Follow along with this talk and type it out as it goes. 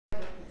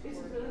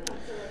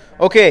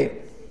Okay,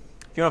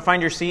 if you want to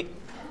find your seat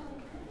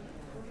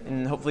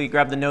and hopefully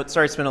grab the notes.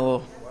 Sorry, it's been a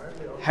little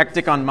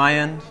hectic on my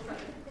end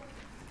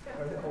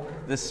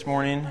this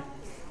morning.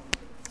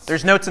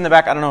 There's notes in the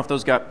back. I don't know if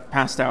those got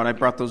passed out. I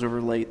brought those over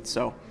late.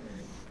 So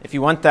if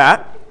you want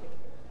that,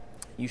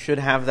 you should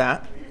have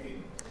that.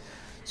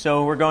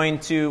 So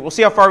we'll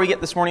see how far we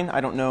get this morning. I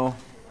don't know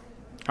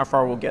how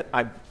far we'll get.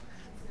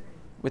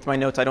 With my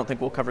notes, I don't think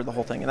we'll cover the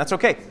whole thing, and that's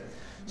okay.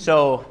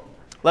 So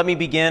let me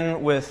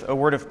begin with a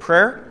word of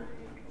prayer.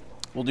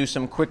 We'll do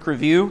some quick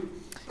review,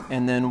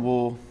 and then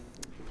we'll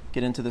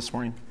get into this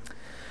morning.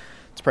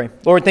 Let's pray.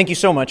 Lord, thank you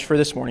so much for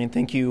this morning.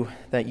 Thank you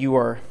that you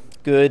are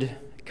good,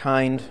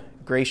 kind,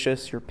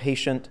 gracious. You're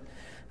patient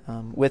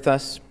with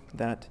us,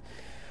 that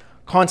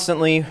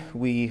constantly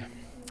we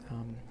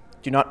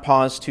do not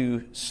pause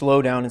to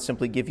slow down and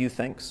simply give you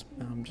thanks.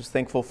 I'm just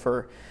thankful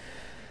for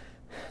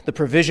the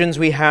provisions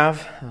we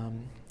have,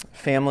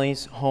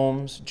 families,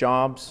 homes,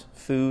 jobs,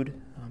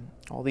 food.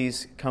 All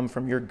these come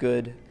from your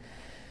good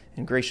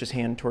and gracious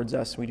hand towards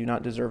us. We do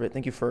not deserve it.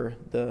 Thank you for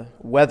the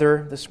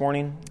weather this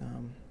morning.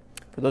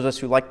 For those of us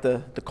who like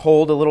the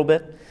cold a little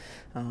bit.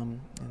 And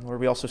Lord,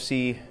 we also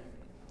see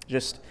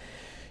just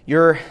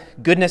your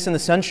goodness in the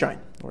sunshine.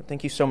 Lord,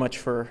 thank you so much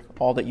for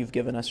all that you've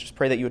given us. Just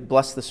pray that you would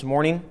bless this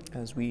morning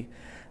as we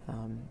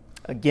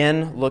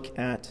again look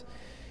at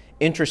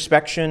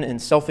introspection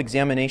and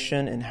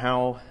self-examination and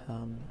how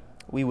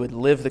we would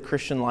live the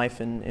Christian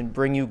life and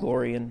bring you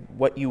glory and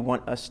what you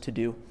want us to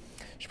do.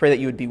 Just pray that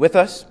you would be with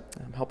us.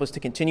 Help us to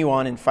continue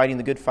on in fighting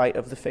the good fight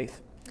of the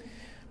faith. Pray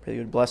that you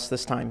would bless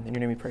this time. In your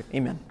name we pray.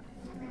 Amen.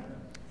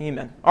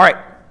 Amen. All right.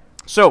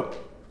 So,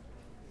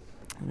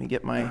 let me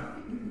get my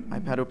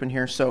iPad open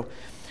here. So,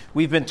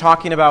 we've been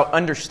talking about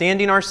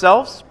understanding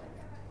ourselves.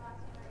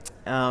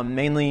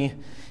 Mainly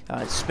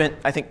spent,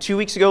 I think, 2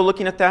 weeks ago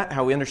looking at that,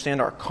 how we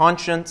understand our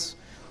conscience,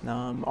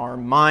 our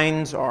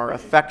minds, our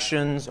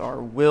affections,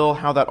 our will,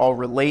 how that all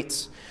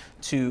relates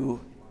to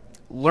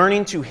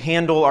learning to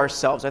handle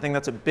ourselves. I think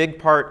that's a big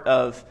part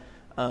of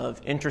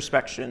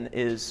introspection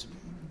is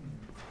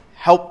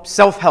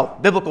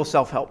self-help, biblical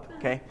self-help.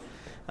 Okay,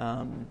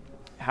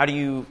 how do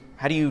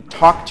you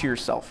talk to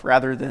yourself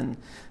rather than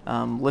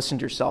listen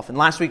to yourself? And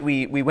last week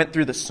we went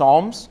through the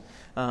Psalms,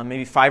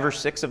 maybe 5 or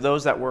 6 of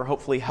those that were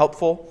hopefully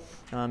helpful.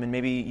 And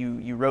maybe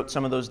you wrote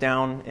some of those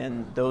down,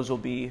 and those will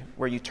be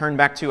where you turn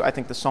back to. I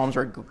think the Psalms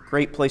are a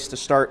great place to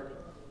start.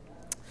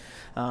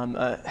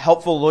 A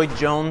helpful Lloyd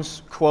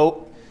Jones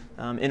quote.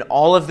 In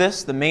all of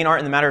this, the main art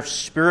in the matter of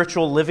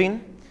spiritual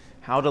living,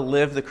 how to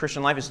live the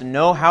Christian life, is to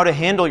know how to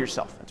handle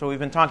yourself. That's what we've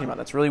been talking about.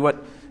 That's really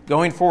what,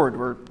 going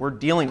forward, we're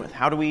dealing with.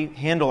 How do we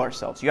handle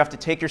ourselves? You have to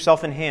take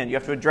yourself in hand. You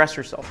have to address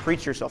yourself,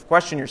 preach yourself,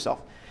 question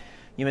yourself.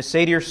 You must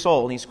say to your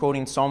soul, and he's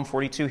quoting Psalm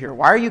 42 here,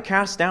 "Why are you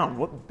cast down?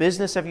 What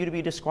business have you to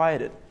be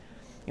disquieted?"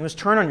 You must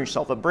turn on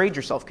yourself, upbraid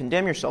yourself,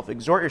 condemn yourself,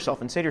 exhort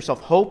yourself, and say to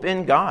yourself, "Hope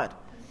in God."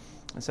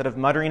 Instead of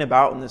muttering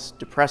about in this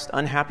depressed,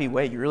 unhappy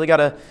way, you really got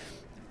to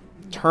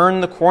turn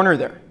the corner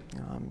there.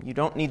 You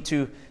don't need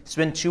to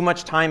spend too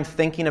much time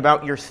thinking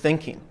about your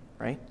thinking,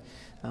 right?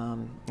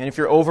 And if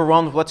you're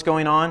overwhelmed with what's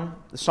going on,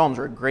 the Psalms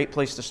are a great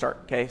place to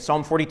start. Okay,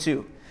 Psalm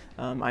 42,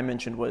 I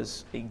mentioned,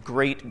 was a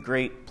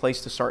great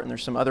place to start, and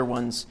there's some other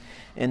ones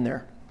in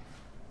there.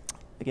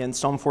 Again,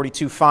 Psalm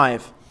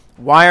 42:5.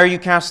 "Why are you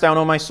cast down,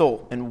 O my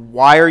soul? And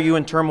why are you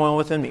in turmoil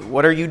within me?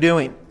 What are you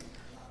doing?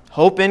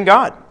 Hope in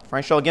God, for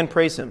I shall again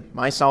praise him,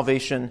 my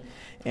salvation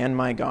and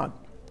my God."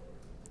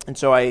 And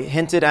so I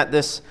hinted at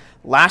this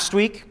last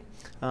week.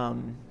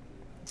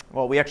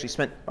 We actually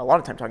spent a lot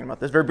of time talking about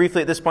this. Very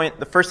briefly at this point,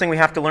 the first thing we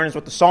have to learn is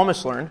what the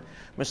psalmist learned.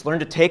 We must learn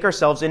to take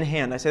ourselves in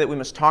hand. I say that we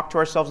must talk to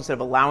ourselves instead of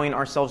allowing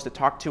ourselves to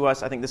talk to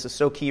us. I think this is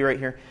so key right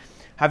here.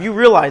 Have you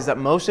realized that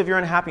most of your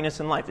unhappiness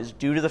in life is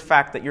due to the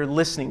fact that you're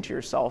listening to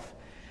yourself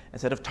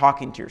instead of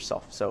talking to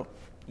yourself? So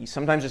you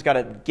sometimes just got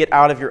to get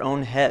out of your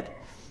own head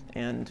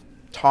and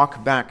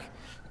talk back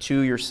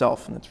to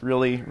yourself, and it's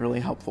really, really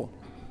helpful,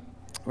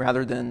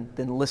 rather than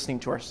listening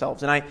to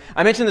ourselves. And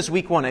I mentioned this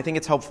week 1. I think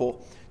it's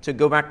helpful to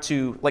go back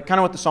to kind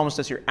of what the psalmist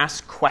does here.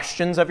 Ask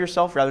questions of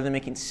yourself rather than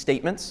making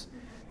statements.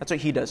 That's what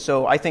he does.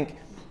 So I think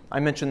I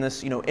mentioned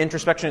this,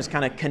 introspection is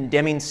kind of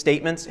condemning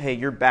statements. Hey,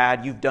 you're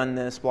bad, you've done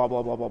this, blah,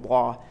 blah, blah, blah,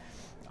 blah.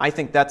 I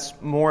think that's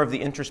more of the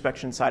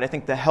introspection side. I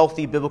think the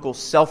healthy biblical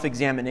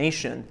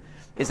self-examination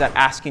is that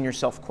asking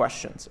yourself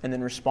questions and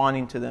then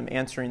responding to them,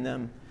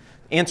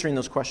 answering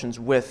those questions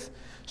with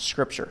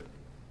Scripture.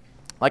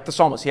 Like the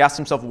psalmist, he asks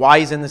himself why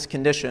he's in this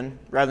condition,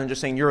 rather than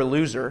just saying, "You're a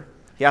loser."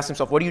 He asks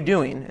himself, "What are you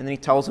doing?" And then he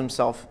tells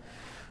himself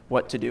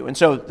what to do. And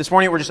so this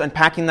morning, we're just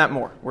unpacking that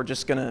more. We're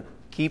just going to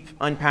keep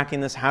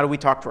unpacking this. How do we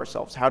talk to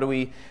ourselves? How do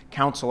we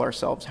counsel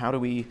ourselves? How do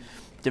we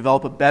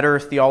develop a better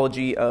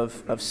theology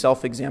of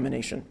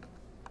self-examination?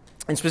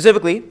 And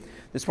specifically,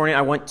 this morning,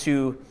 I want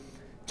to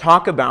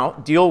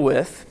deal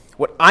with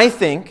what I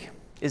think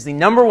is the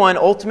number one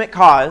ultimate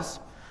cause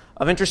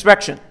of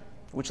introspection,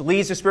 which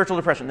leads to spiritual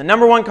depression. The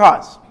number one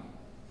cause.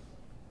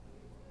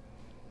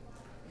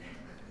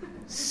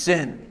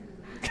 Sin.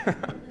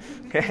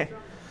 Okay.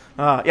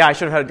 I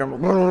should have had a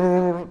drum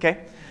roll.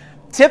 Okay.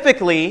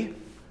 typically,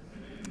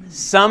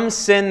 some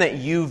sin that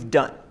you've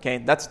done. Okay,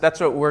 that's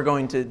what we're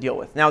going to deal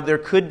with. Now, there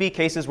could be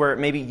cases where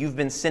maybe you've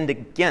been sinned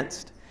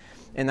against,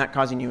 and that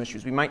causing you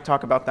issues. We might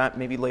talk about that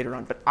maybe later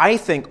on. But I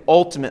think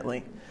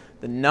ultimately,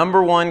 the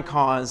number one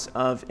cause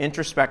of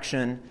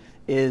introspection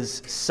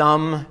is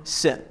some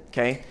sin.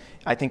 Okay,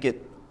 I think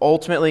it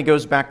ultimately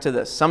goes back to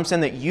this: some sin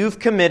that you've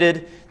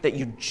committed that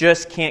you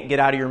just can't get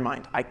out of your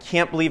mind. I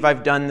can't believe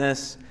I've done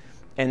this,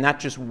 and that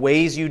just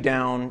weighs you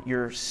down.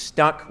 You're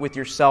stuck with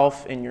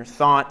yourself and your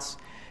thoughts,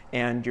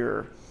 and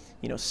your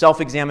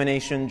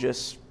self-examination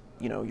just,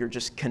 you're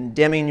just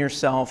condemning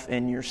yourself,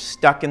 and you're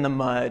stuck in the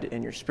mud,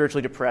 and you're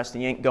spiritually depressed,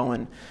 and you ain't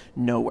going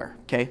nowhere,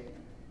 okay?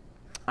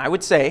 I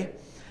would say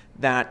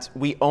that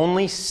we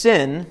only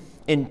sin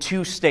in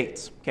two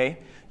states, okay?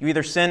 You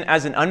either sin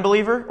as an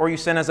unbeliever or you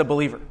sin as a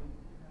believer.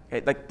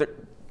 Okay?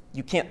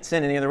 You can't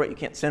sin any other way. You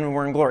can't sin when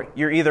we're in glory.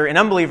 You're either an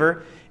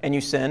unbeliever and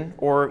you sin,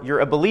 or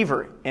you're a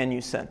believer and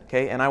you sin,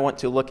 okay? And I want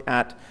to look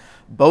at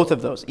both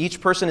of those. Each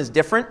person is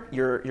different.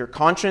 Your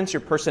conscience, your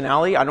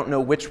personality, I don't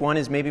know which one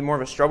is maybe more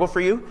of a struggle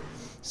for you.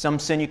 Some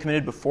sin you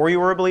committed before you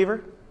were a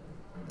believer,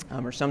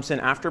 or some sin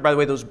after. By the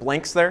way, those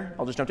blanks there,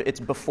 I'll just jump to, it's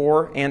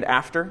before and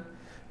after.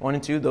 1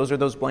 and 2, those are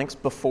those blanks,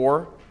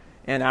 before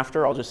and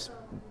after. I'll just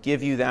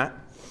give you that.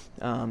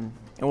 And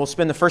we'll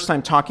spend the first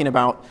time talking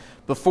about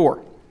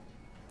before.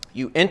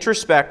 You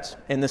introspect,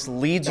 and this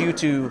leads you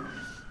to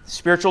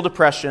spiritual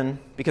depression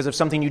because of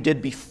something you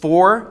did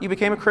before you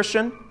became a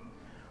Christian,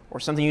 or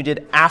something you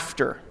did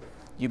after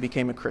you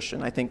became a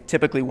Christian. I think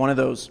typically one of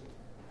those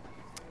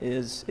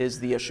is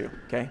the issue,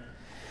 okay?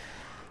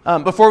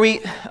 Before we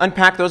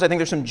unpack those, I think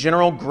there's some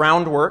general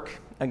groundwork.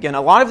 Again,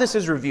 a lot of this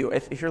is review.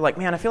 If you're like,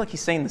 man, I feel like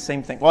he's saying the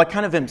same thing. Well, I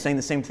kind of am saying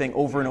the same thing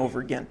over and over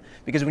again,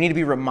 because we need to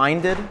be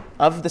reminded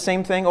of the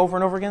same thing over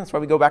and over again. That's why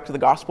we go back to the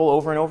gospel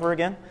over and over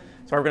again.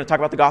 That's why we're going to talk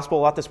about the gospel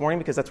a lot this morning,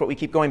 because that's what we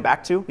keep going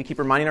back to. We keep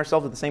reminding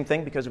ourselves of the same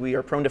thing because we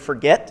are prone to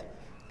forget,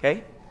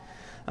 okay?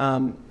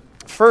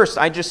 First,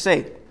 I just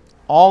say,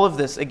 all of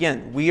this,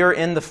 again, we are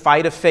in the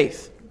fight of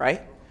faith,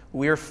 right?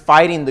 We are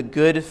fighting the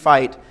good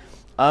fight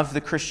of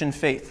the Christian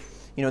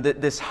faith.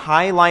 This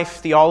high life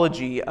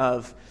theology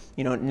of,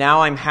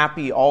 now I'm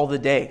happy all the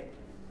day.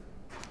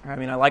 I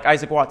mean, I like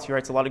Isaac Watts. He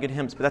writes a lot of good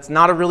hymns, but that's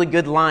not a really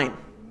good line,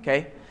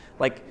 okay?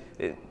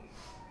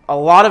 A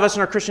lot of us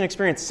in our Christian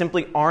experience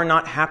simply are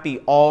not happy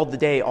all the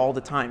day, all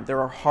the time. There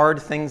are hard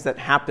things that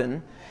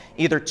happen,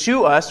 either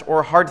to us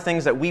or hard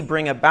things that we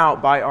bring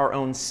about by our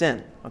own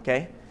sin,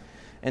 okay?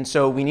 And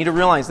so we need to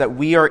realize that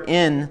we are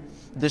in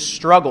this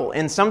struggle.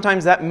 And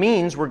sometimes that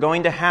means we're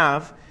going to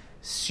have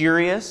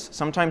serious,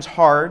 sometimes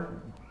hard,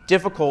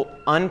 difficult,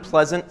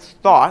 unpleasant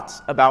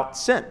thoughts about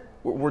sin.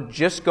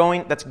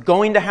 That's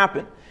going to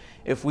happen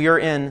if we are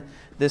in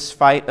this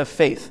fight of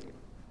faith.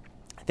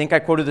 I think I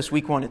quoted this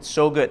week 1. It's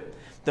so good.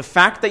 The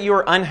fact that you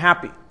are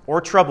unhappy or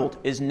troubled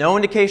is no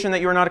indication that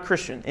you are not a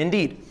Christian.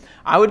 Indeed,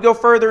 I would go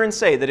further and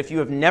say that if you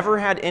have never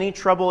had any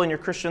trouble in your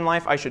Christian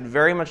life, I should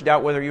very much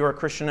doubt whether you are a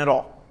Christian at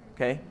all.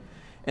 Okay?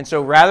 And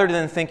so rather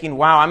than thinking,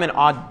 wow, I'm an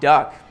odd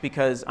duck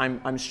because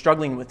I'm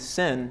struggling with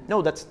sin,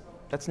 no, that's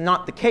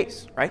not the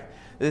case, right?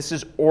 This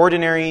is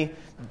ordinary,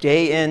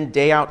 day in,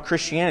 day out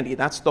Christianity.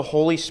 That's the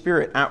Holy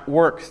Spirit at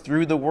work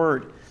through the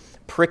Word,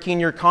 pricking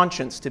your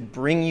conscience to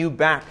bring you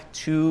back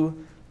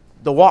to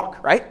the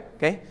walk, right?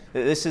 Okay?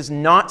 This is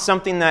not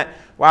something that,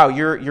 wow,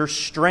 you're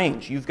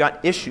strange, you've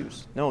got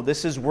issues. No,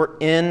 we're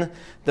in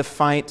the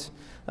fight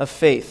of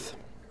faith.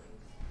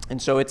 And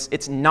so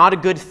it's not a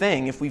good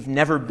thing if we've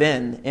never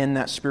been in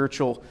that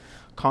spiritual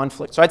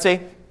conflict. So I'd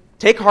say,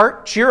 take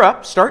heart, cheer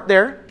up, start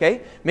there,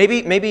 okay?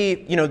 Maybe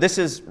maybe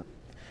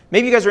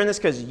you guys are in this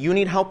because you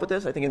need help with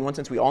this. I think in one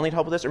sense we all need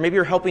help with this. Or maybe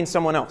you're helping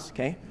someone else,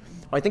 okay?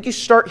 Well, I think you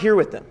start here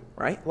with them,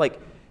 right?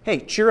 Hey,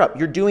 cheer up,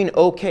 you're doing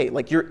okay.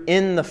 You're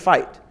in the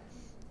fight.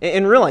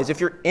 And realize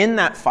if you're in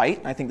that fight,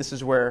 I think this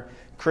is where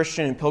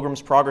Christian and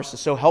Pilgrim's Progress is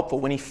so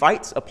helpful. When he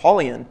fights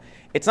Apollyon,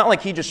 it's not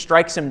like he just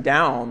strikes him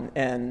down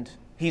and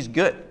he's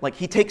good.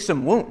 He takes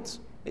some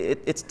wounds.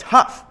 It's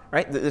tough,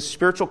 right? The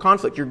spiritual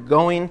conflict, you're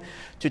going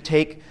to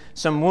take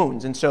some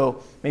wounds. And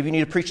so maybe you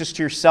need to preach this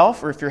to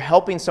yourself, or if you're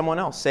helping someone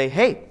else, say,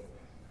 hey,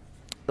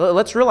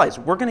 let's realize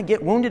we're going to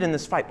get wounded in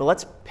this fight, but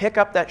let's pick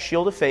up that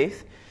shield of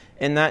faith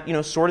and that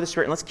sword of the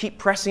Spirit, and let's keep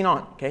pressing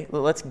on, okay?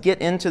 Let's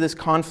get into this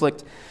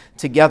conflict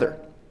together.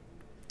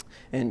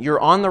 And you're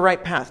on the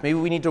right path. Maybe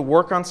we need to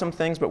work on some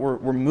things, but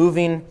we're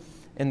moving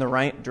in the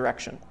right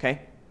direction,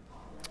 okay?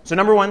 So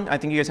number 1, I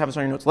think you guys have this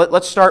on your notes.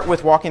 Let's start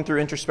with walking through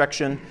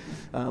introspection,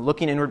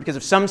 looking inward, because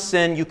of some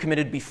sin you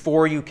committed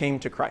before you came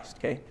to Christ,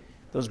 okay?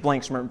 Those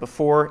blanks, remember,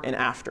 before and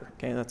after,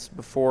 okay? That's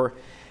before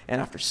and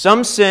after.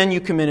 Some sin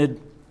you committed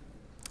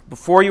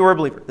before you were a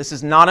believer. This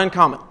is not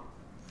uncommon.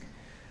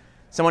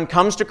 Someone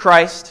comes to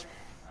Christ,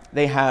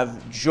 they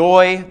have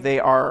joy, they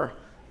are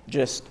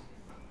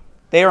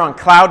on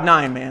cloud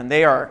 9, man.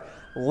 They are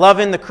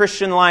loving the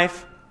Christian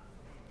life.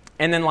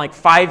 And then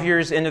 5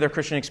 years into their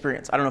Christian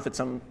experience, I don't know if it's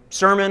some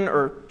sermon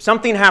or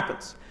something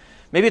happens.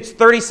 Maybe it's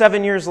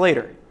 37 years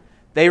later.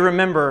 They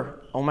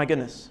remember, oh my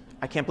goodness,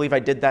 I can't believe I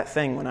did that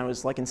thing when I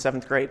was in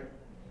 7th grade.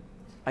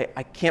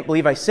 I can't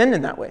believe I sinned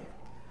in that way.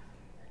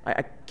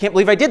 I can't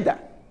believe I did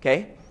that,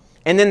 okay?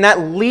 And then that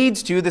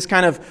leads to this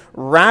kind of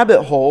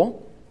rabbit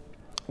hole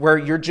where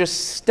you're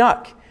just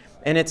stuck.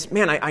 And it's,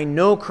 man, I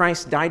know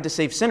Christ died to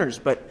save sinners,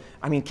 but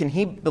I mean, can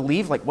he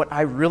believe like what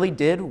I really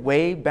did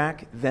way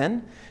back then?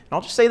 And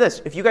I'll just say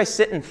this, if you guys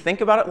sit and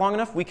think about it long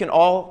enough, we can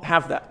all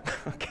have that,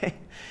 okay?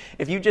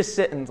 If you just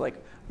sit and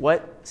like,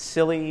 what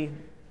silly,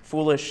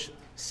 foolish,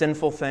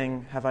 sinful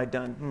thing have I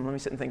done? Let me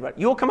sit and think about it.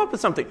 You will come up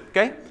with something,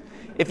 okay?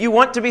 If you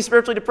want to be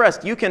spiritually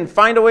depressed, you can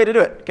find a way to do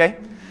it, okay?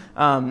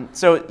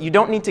 So you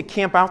don't need to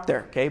camp out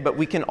there, okay? But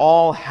we can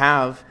all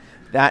have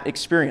that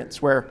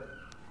experience where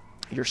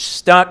you're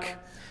stuck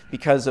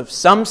because of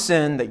some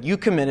sin that you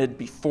committed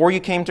before you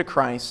came to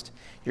Christ.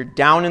 You're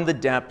down in the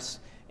depths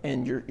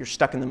and you're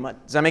stuck in the mud.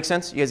 Does that make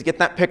sense? You guys get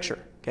that picture,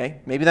 okay?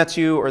 Maybe that's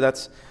you or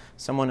that's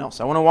someone else.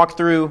 I want to walk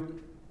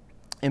through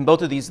in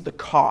both of these the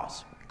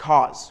cause,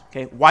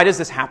 okay? Why does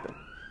this happen,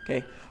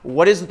 okay?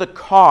 What is the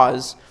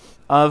cause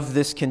of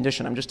this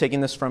condition? I'm just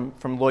taking this from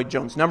Lloyd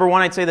Jones. Number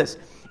one, I'd say this.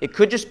 It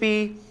could just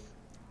be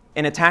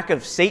an attack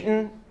of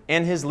Satan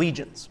and his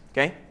legions,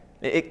 okay?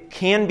 It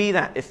can be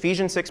that.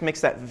 Ephesians 6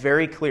 makes that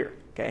very clear,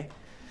 okay?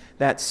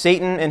 That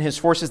Satan and his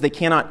forces, they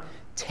cannot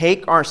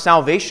take our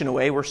salvation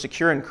away. We're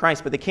secure in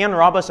Christ, but they can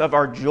rob us of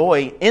our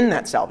joy in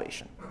that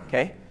salvation,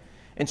 okay?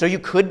 And so you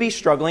could be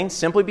struggling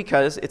simply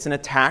because it's an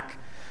attack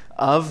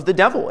of the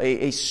devil,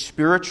 a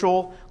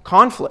spiritual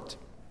conflict.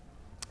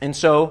 And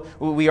so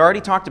we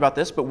already talked about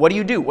this, but what do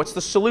you do? What's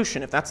the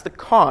solution? If that's the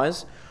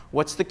cause,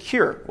 what's the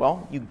cure?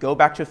 Well, you go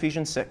back to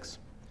Ephesians 6.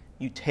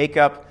 You take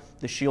up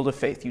the shield of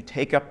faith. You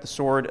take up the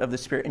sword of the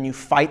Spirit, and you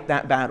fight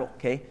that battle,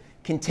 okay?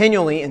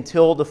 Continually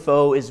until the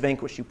foe is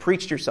vanquished. You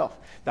preach to yourself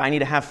that I need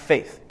to have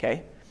faith,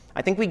 okay?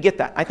 I think we get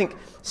that. I think,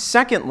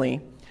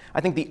 secondly,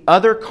 I think the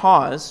other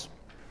cause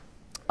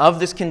of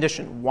this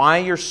condition, why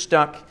you're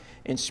stuck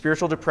in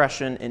spiritual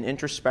depression and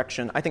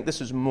introspection, I think this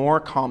is more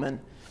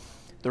common.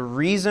 The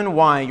reason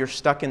why you're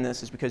stuck in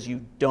this is because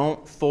you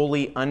don't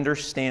fully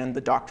understand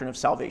the doctrine of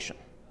salvation.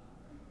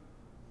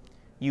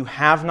 You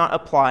have not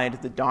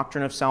applied the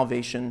doctrine of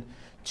salvation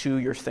to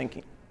your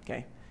thinking,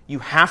 okay? You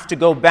have to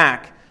go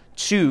back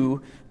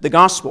to the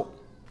gospel.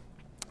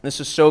 This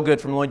is so good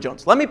from Lloyd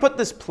Jones. Let me put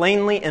this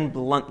plainly and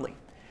bluntly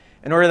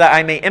in order that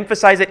I may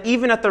emphasize it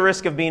even at the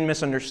risk of being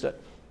misunderstood.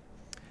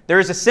 There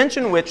is a sense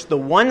in which the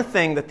one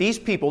thing that these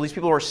people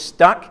who are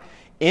stuck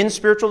in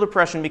spiritual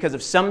depression because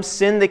of some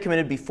sin they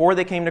committed before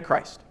they came to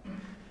Christ.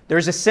 There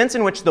is a sense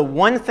in which the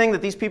one thing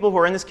that these people who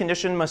are in this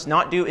condition must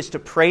not do is to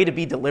pray to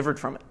be delivered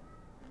from it.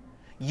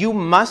 You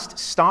must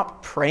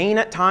stop praying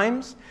at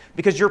times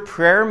because your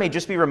prayer may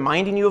just be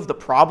reminding you of the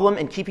problem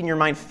and keeping your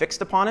mind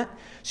fixed upon it.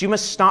 So you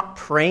must stop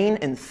praying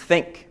and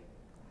think.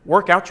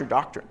 Work out your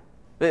doctrine.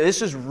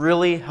 This is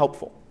really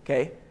helpful,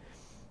 okay?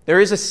 There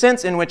is a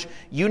sense in which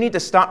you need to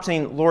stop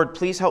saying, Lord,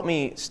 please help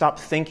me stop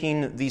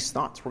thinking these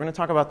thoughts. We're going to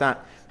talk about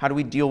that. How do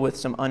we deal with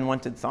some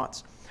unwanted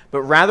thoughts?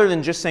 But rather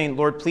than just saying,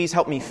 Lord, please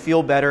help me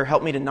feel better,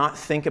 help me to not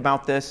think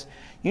about this,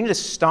 you need to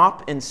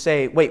stop and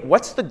say, wait,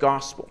 what's the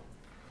gospel?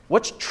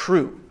 What's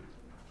true?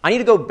 I need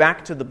to go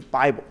back to the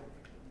Bible,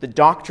 the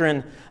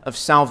doctrine of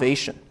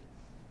salvation.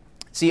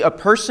 See, a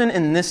person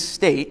in this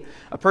state,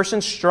 a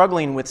person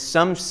struggling with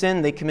some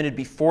sin they committed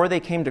before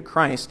they came to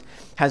Christ,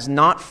 has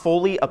not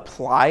fully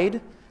applied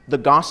the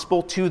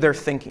gospel to their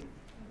thinking.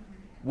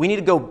 We need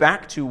to go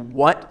back to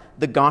what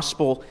the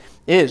gospel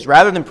is.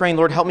 Rather than praying,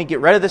 Lord, help me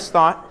get rid of this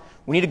thought,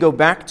 we need to go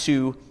back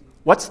to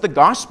what's the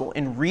gospel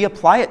and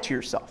reapply it to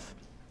yourself.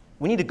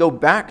 We need to go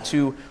back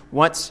to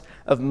what's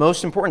of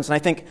most importance. And I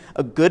think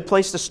a good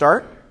place to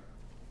start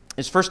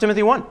is 1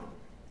 Timothy 1,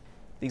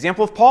 the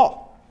example of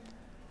Paul.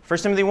 1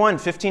 Timothy 1,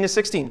 15 to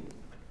 16.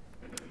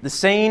 The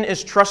saying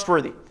is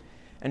trustworthy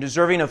and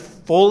deserving of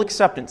full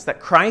acceptance that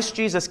Christ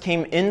Jesus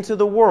came into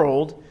the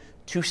world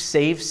to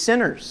save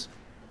sinners,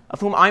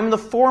 of whom I am the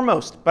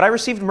foremost, but I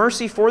received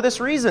mercy for this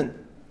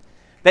reason,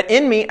 that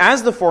in me,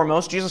 as the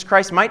foremost, Jesus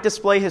Christ might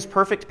display his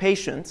perfect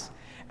patience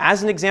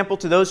as an example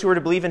to those who are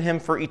to believe in him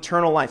for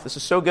eternal life. This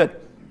is so good.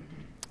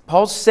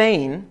 Paul's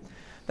saying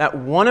that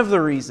one of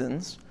the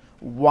reasons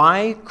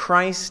why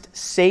Christ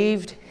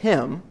saved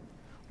him,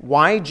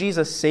 why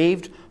Jesus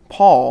saved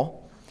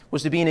Paul,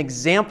 was to be an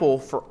example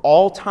for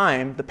all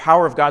time the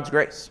power of God's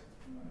grace,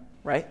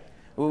 right?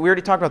 We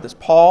already talked about this.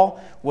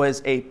 Paul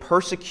was a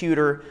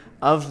persecutor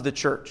of the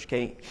church,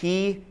 okay?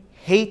 He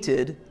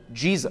hated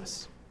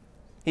Jesus.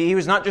 He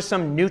was not just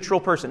some neutral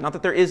person, not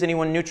that there is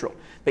anyone neutral,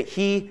 but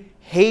he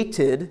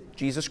hated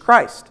Jesus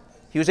Christ.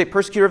 He was a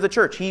persecutor of the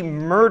church. He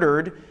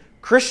murdered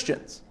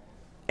Christians,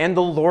 and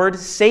the Lord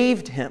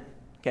saved him,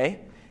 okay?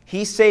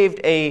 He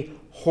saved a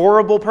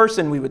horrible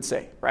person, we would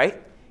say,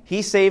 right?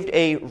 He saved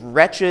a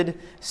wretched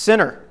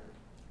sinner.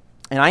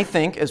 And I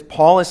think, as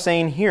Paul is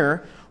saying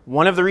here,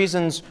 one of the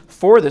reasons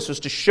for this was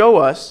to show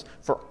us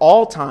for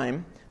all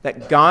time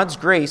that God's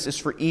grace is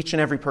for each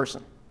and every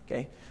person,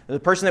 okay? The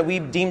person that we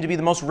deem to be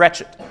the most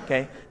wretched,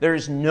 okay? There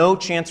is no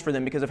chance for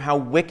them because of how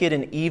wicked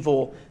and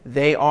evil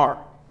they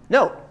are.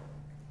 No.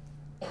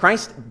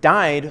 Christ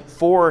died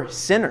for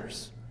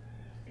sinners.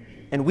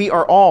 and we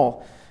are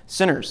all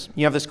sinners.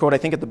 You have this quote, I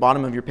think, at the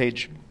bottom of your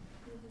page.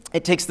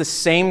 It takes the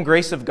same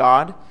grace of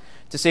God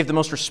to save the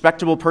most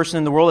respectable person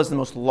in the world as the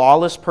most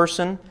lawless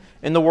person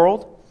in the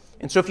world.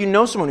 And so if you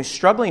know someone who's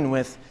struggling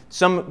with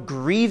some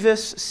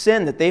grievous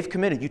sin that they've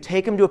committed, you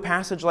take them to a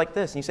passage like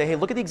this and you say, hey,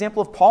 look at the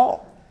example of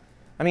Paul.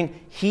 I mean,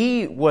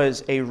 he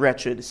was a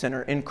wretched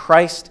sinner and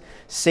Christ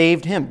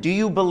saved him. Do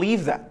you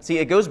believe that? See,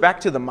 it goes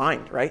back to the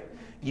mind, right?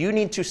 You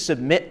need to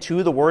submit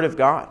to the Word of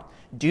God.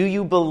 Do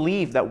you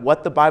believe that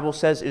what the Bible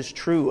says is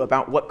true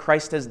about what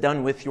Christ has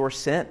done with your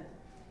sin?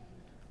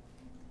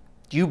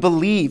 Do you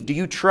believe? Do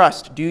you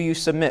trust? Do you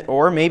submit?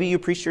 Or maybe you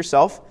preach to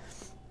yourself.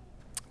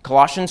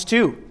 Colossians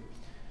 2,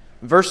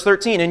 verse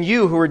 13, and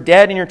you who were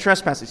dead in your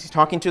trespasses, he's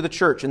talking to the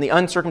church, in the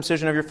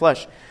uncircumcision of your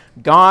flesh,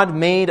 God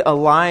made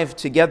alive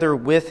together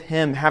with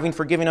him, having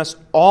forgiven us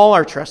all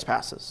our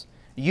trespasses.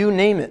 You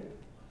name it.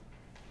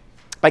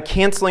 By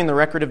canceling the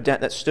record of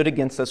debt that stood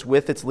against us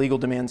with its legal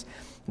demands,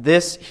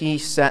 this he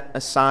set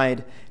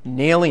aside,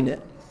 nailing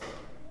it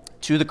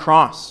to the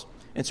cross.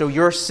 And so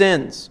your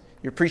sins,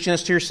 you're preaching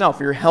this to yourself,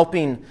 you're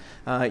helping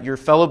your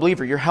fellow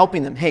believer, you're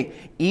helping them. Hey,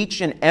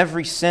 each and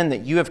every sin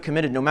that you have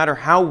committed, no matter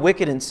how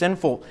wicked and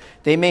sinful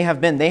they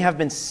have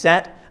been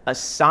set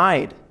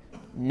aside,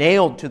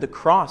 nailed to the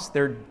cross.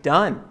 They're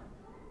done.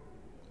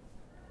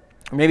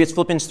 Or maybe it's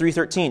Philippians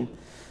 3:13.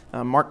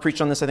 Mark preached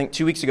on this, I think,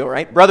 2 weeks ago,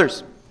 right?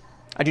 Brothers,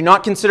 I do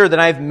not consider that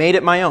I have made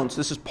it my own. So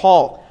this is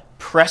Paul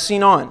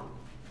pressing on.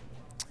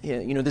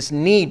 This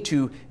need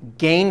to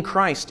gain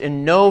Christ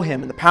and know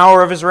him and the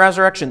power of his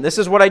resurrection. This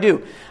is what I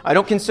do. I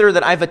don't consider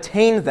that I've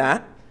attained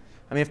that.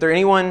 I mean, if there's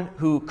anyone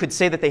who could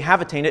say that they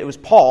have attained it, it was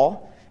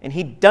Paul, and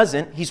he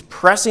doesn't. He's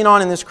pressing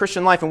on in this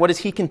Christian life, and what does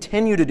he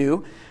continue to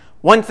do?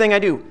 One thing I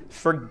do,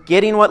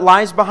 forgetting what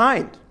lies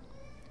behind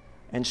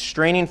and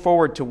straining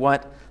forward to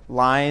what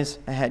lies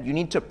ahead. You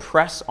need to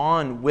press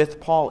on with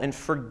Paul and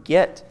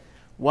forget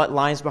what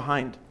lies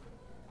behind.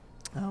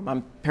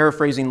 I'm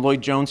paraphrasing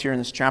Lloyd Jones here in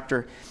this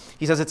chapter.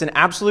 He says it's an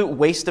absolute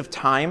waste of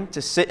time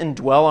to sit and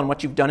dwell on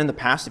what you've done in the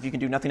past if you can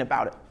do nothing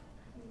about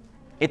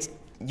it.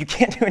 You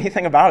can't do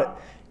anything about it.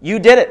 You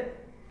did it.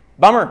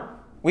 Bummer.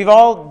 We've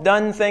all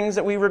done things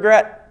that we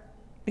regret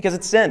because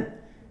it's sin.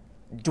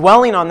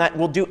 Dwelling on that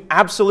will do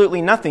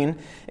absolutely nothing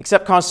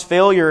except cause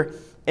failure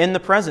in the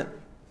present.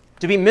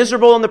 To be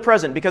miserable in the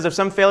present because of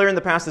some failure in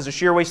the past is a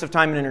sheer waste of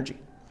time and energy.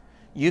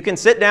 You can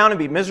sit down and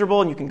be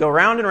miserable and you can go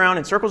round and round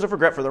in circles of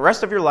regret for the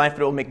rest of your life,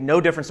 but it will make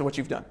no difference to what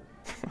you've done.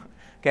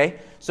 Okay?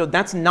 So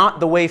that's not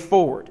the way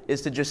forward,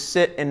 is to just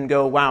sit and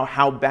go, wow,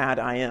 how bad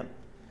I am.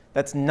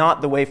 That's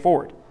not the way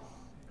forward.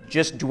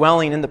 Just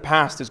dwelling in the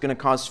past is going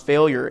to cause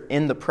failure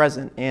in the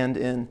present and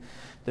in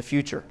the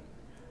future.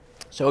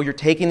 So you're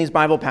taking these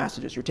Bible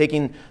passages, you're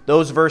taking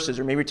those verses,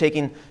 or maybe you're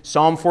taking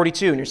Psalm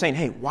 42, and you're saying,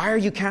 hey, why are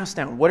you cast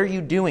down? What are you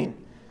doing?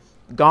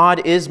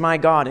 God is my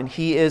God, and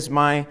He is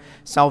my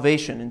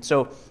salvation. And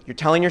so you're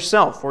telling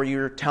yourself, or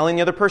you're telling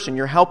the other person,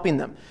 you're helping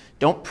them.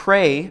 Don't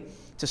pray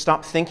to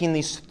stop thinking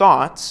these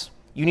thoughts.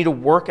 You need to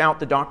work out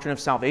the doctrine of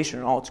salvation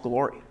in all its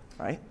glory,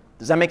 right?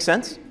 Does that make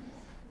sense?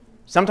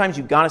 Sometimes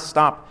you've got to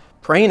stop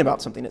praying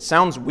about something. It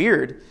sounds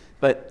weird,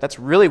 but that's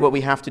really what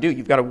we have to do.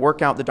 You've got to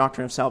work out the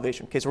doctrine of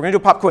salvation. Okay, so we're going to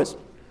do a pop quiz.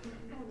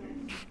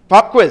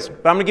 Pop quiz,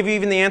 but I'm going to give you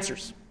even the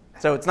answers.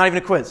 So it's not even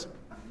a quiz.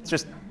 It's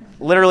just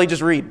literally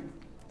just read.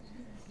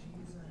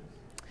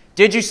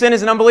 Did you sin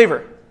as an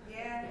unbeliever?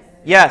 Yes.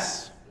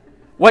 Yes.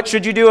 What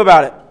should you do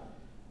about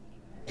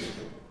it?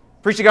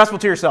 Preach the gospel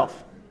to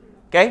yourself.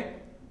 Okay?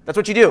 That's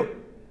what you do.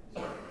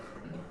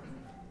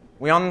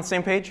 We on the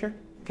same page here?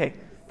 Okay.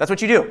 That's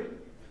what you do.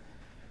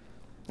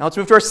 Now let's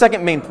move to our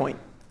second main point.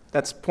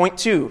 That's point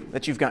 2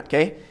 that you've got,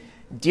 okay?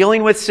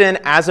 Dealing with sin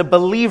as a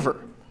believer,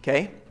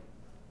 okay?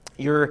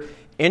 You're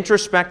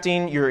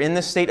introspecting, you're in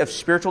this state of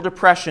spiritual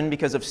depression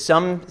because of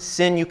some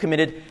sin you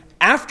committed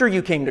after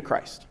you came to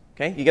Christ,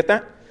 okay? You get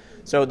that?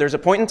 So there's a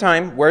point in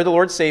time where the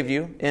Lord saved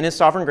you. In His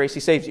sovereign grace, He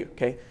saves you,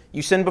 okay?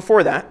 You sinned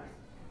before that,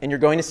 and you're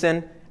going to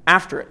sin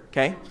after it,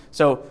 okay?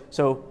 So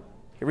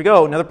here we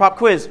go, another pop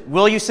quiz.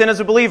 Will you sin as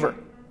a believer?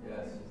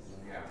 Yes.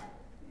 Yeah.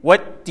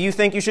 What do you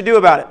think you should do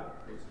about it?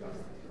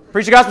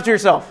 Preach the gospel to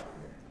yourself.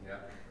 Yeah.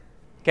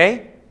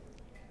 Okay?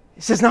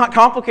 This is not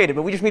complicated,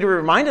 but we just need to be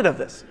reminded of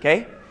this,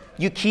 okay?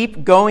 You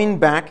keep going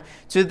back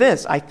to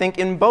this. I think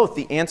in both,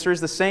 the answer is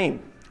the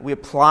same. We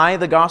apply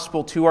the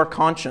gospel to our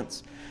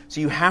conscience.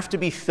 So you have to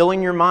be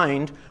filling your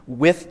mind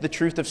with the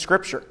truth of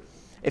Scripture.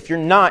 If you're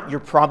not, you're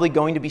probably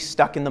going to be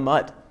stuck in the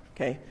mud,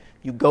 okay?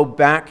 You go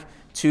back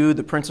to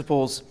the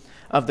principles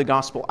of the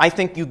gospel. I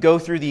think you go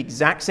through the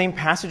exact same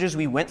passages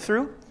we went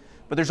through,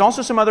 but there's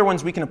also some other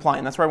ones we can apply,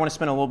 and that's where I want to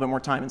spend a little bit more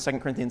time in 2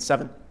 Corinthians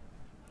 7.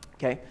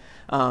 Okay?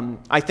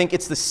 I think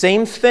it's the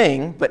same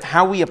thing, but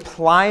how we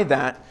apply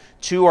that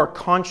to our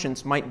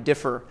conscience might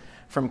differ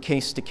from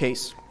case to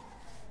case.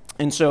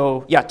 And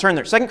so, yeah, turn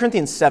there. 2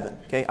 Corinthians 7.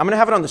 Okay? I'm going to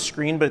have it on the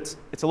screen, but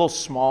it's a little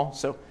small,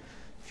 so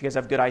if you guys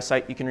have good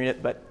eyesight, you can read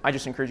it, but I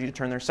just encourage you to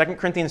turn there. 2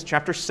 Corinthians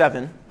chapter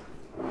 7,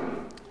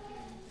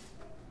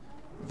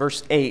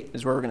 verse 8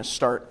 is where we're going to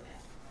start.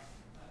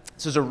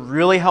 This is a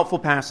really helpful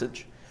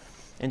passage.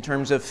 in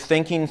terms of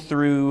thinking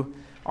through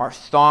our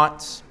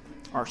thoughts,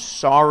 our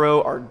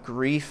sorrow, our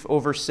grief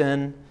over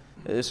sin,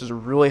 this is a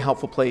really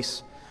helpful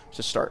place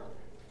to start.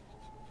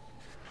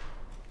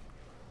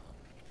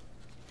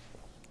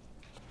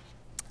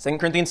 2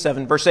 Corinthians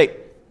 7, verse 8.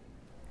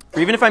 For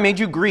even if I made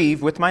you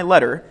grieve with my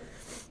letter,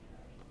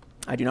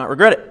 I do not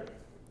regret it.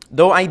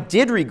 Though I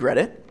did regret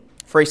it,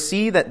 for I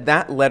see that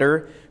that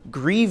letter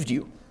grieved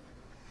you,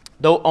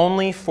 though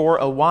only for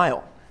a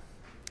while.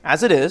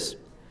 As it is,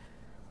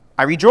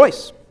 I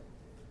rejoice,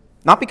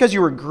 not because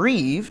you were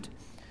grieved,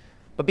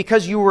 but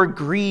because you were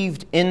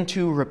grieved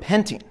into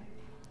repenting.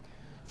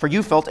 For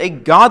you felt a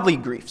godly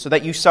grief, so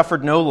that you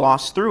suffered no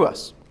loss through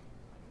us.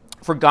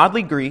 For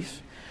godly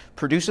grief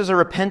produces a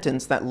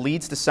repentance that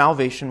leads to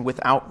salvation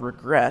without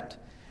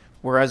regret,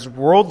 whereas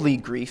worldly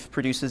grief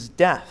produces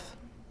death.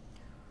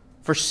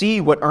 For see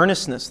what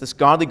earnestness this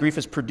godly grief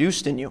has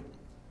produced in you,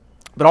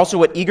 but also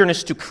what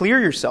eagerness to clear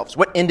yourselves,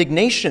 what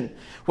indignation,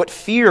 what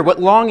fear,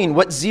 what longing,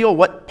 what zeal,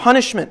 what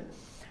punishment.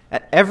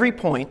 At every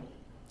point,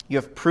 you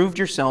have proved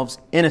yourselves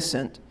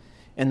innocent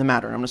in the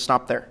matter. I'm going to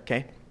stop there,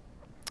 okay?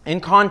 In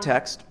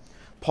context,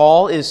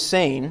 Paul is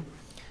saying,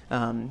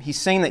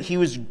 that he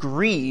was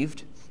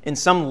grieved in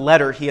some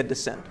letter he had to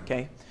send,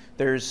 okay?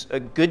 There's a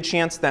good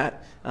chance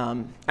that,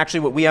 actually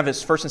what we have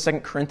as 1st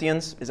and 2nd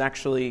Corinthians is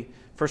actually,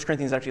 1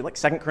 Corinthians is actually like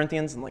 2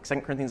 Corinthians, and like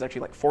 2 Corinthians is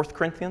actually like 4th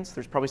Corinthians.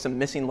 There's probably some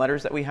missing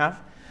letters that we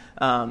have.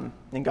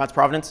 In God's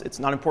providence, it's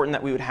not important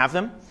that we would have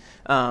them.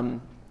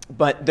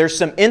 But there's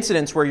some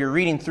incidents where you're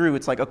reading through,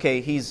 it's like,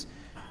 okay, he's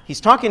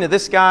talking to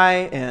this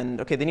guy,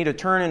 and okay, they need to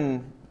turn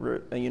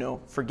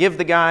and forgive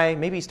the guy.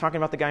 Maybe he's talking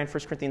about the guy in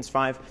 1 Corinthians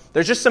 5.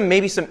 There's just some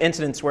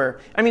incidents where,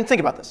 think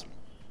about this.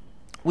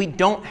 We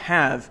don't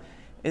have,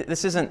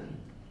 this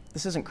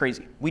isn't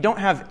crazy. We don't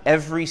have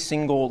every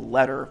single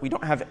letter. We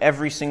don't have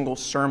every single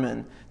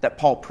sermon that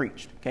Paul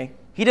preached, okay?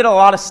 He did a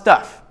lot of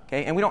stuff,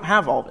 okay? And we don't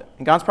have all of it.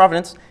 In God's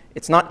providence,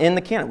 it's not in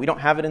the canon. We don't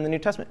have it in the New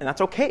Testament, and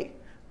that's okay.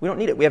 We don't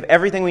need it. We have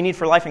everything we need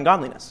for life and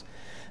godliness.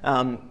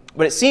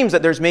 But it seems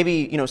that there's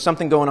maybe,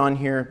 something going on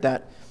here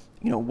that,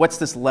 what's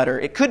this letter?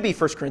 It could be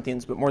 1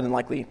 Corinthians, but more than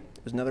likely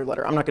there's another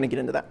letter. I'm not going to get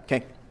into that,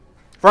 okay?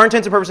 For our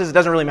intents and purposes, it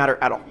doesn't really matter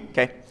at all,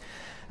 okay?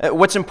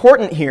 What's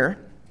important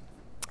here,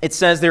 it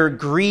says they're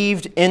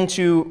grieved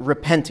into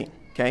repenting,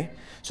 okay?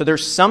 So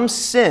there's some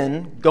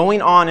sin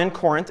going on in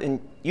Corinth, and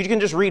you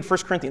can just read 1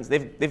 Corinthians.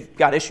 They've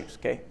got issues,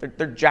 okay?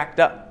 They're jacked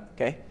up,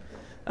 okay?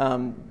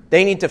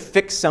 They need to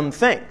fix some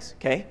things,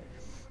 okay?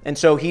 And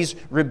so he's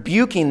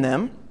rebuking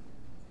them.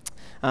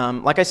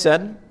 Like I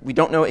said, we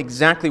don't know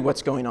exactly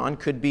what's going on.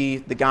 Could be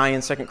the guy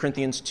in 2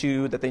 Corinthians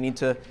 2 that they need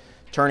to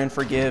turn and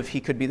forgive. He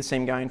could be the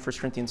same guy in 1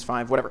 Corinthians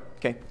 5, whatever,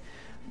 okay?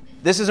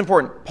 This is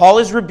important. Paul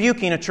is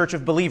rebuking a church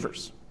of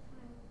believers.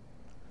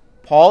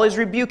 Paul is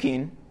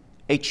rebuking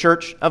a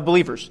church of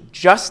believers.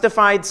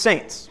 Justified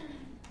saints.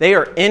 They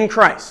are in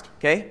Christ,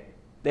 okay?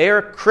 They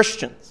are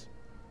Christians.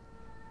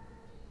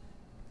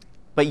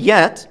 But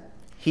yet,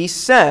 he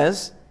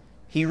says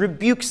he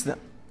rebukes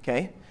them,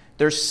 okay?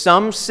 There's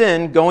some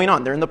sin going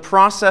on. They're in the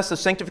process of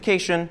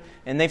sanctification,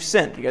 and they've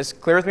sinned. You guys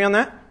clear with me on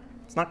that?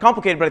 It's not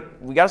complicated, but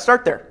we got to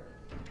start there,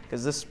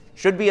 because this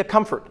should be a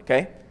comfort,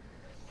 okay?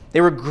 They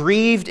were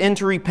grieved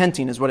into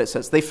repenting, is what it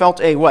says. They felt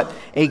a what?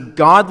 A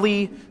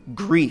godly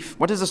grief.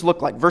 What does this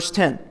look like? Verse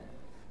 10.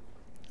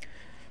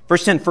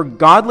 Verse 10, for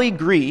godly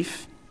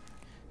grief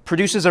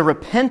produces a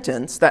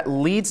repentance that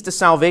leads to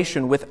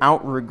salvation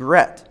without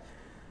regret,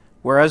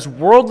 whereas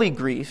worldly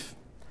grief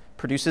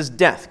produces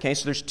death. Okay,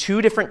 so there's two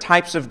different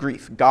types of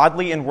grief,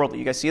 godly and worldly.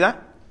 You guys see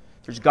that?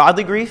 There's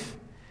godly grief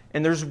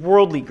and there's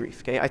worldly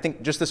grief. Okay, I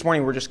think just this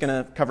morning we're just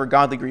going to cover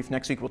godly grief.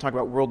 Next week we'll talk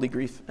about worldly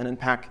grief and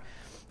unpack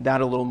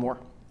that a little more.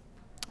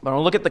 But I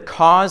want to look at the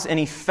cause and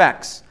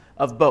effects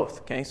of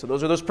both. Okay, so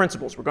those are those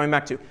principles we're going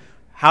back to.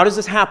 How does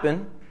this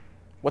happen?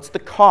 What's the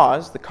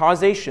cause, the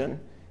causation,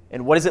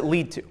 and what does it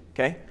lead to?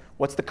 Okay,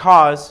 what's the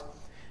cause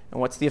and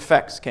what's the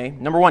effects? Okay,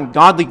 number one,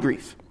 godly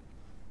grief.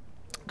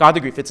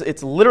 Godly grief.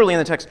 It's literally in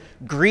the text,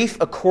 grief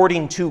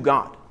according to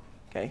God.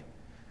 Okay,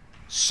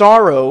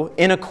 sorrow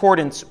in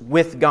accordance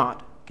with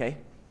God. Okay,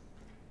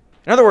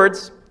 in other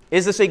words,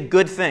 is this a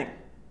good thing?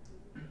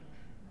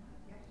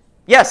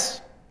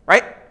 Yes,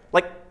 right?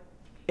 Like,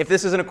 if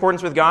this is in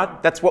accordance with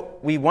God, that's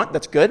what we want.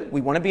 That's good.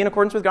 We want to be in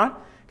accordance with God.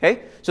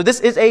 Okay, so this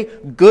is a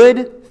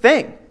good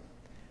thing.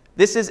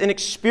 This is an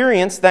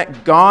experience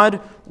that God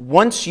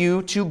wants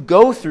you to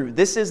go through.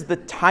 This is the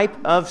type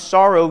of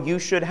sorrow you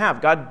should have.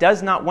 God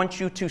does not want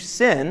you to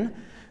sin,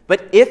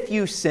 but if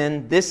you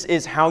sin, this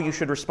is how you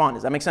should respond.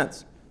 Does that make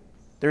sense?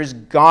 There is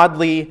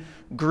godly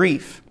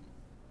grief.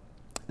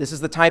 This is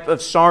the type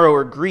of sorrow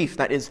or grief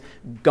that is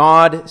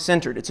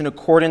God-centered. It's in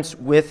accordance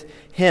with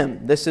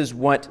Him. This is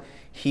what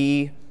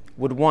He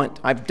would want.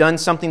 I've done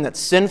something that's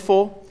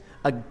sinful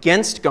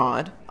against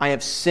God. I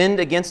have sinned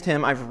against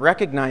Him. I've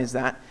recognized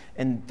that,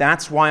 and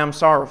that's why I'm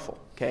sorrowful.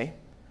 Okay?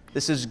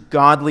 This is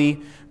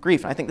godly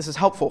grief. I think this is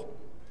helpful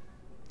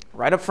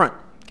right up front.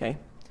 Okay?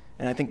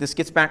 And I think this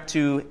gets back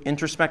to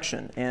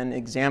introspection and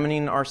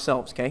examining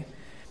ourselves. Okay?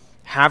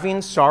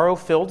 Having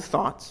sorrow-filled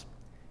thoughts,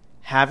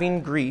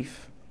 having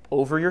grief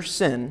over your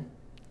sin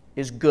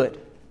is good.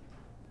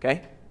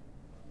 Okay?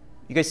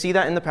 You guys see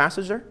that in the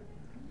passage there?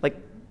 Like,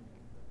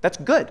 that's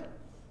good.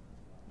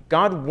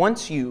 God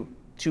wants you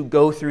to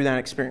go through that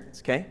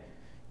experience, okay?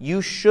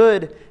 You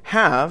should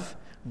have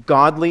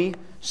godly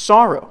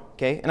sorrow,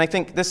 okay? And I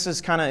think this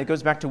is it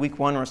goes back to week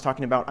 1 where I was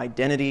talking about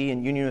identity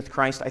and union with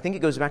Christ. I think it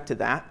goes back to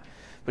that.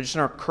 But just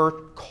in our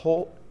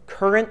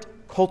current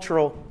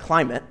cultural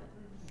climate,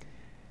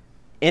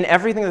 in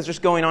everything that's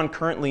just going on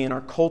currently in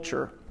our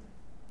culture,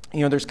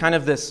 there's kind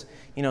of this,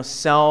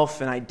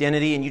 self and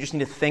identity, and you just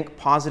need to think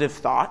positive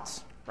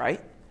thoughts,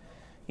 right?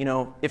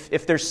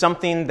 If there's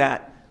something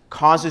that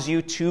causes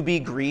you to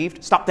be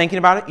grieved, stop thinking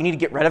about it. You need to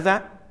get rid of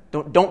that.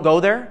 Don't go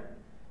there.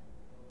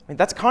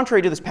 That's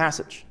contrary to this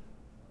passage,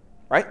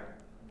 right?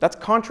 That's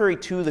contrary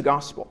to the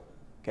gospel,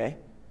 okay?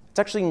 It's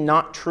actually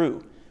not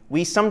true.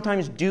 We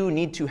sometimes do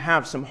need to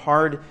have some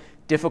hard,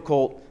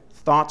 difficult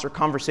thoughts or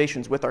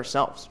conversations with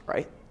ourselves,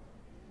 right?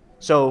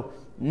 So,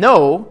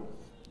 no,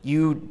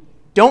 you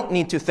don't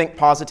need to think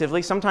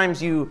positively.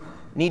 Sometimes you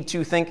need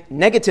to think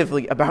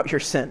negatively about your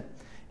sin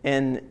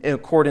in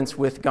accordance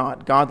with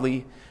God,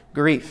 godly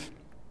grief.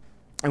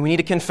 And we need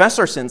to confess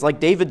our sins like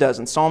David does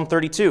in Psalm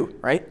 32,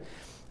 right?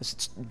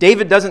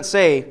 David doesn't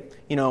say,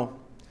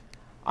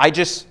 I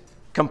just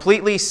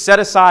completely set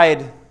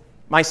aside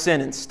my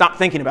sin and stop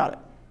thinking about it.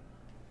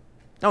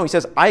 No, he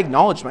says, I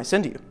acknowledge my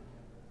sin to you.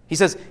 He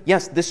says,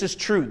 yes, this is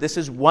true. This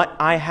is what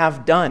I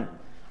have done.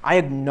 I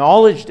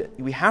acknowledged it.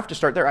 We have to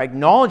start there. I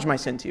acknowledge my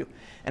sin to you.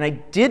 And I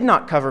did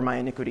not cover my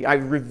iniquity. I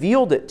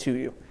revealed it to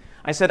you.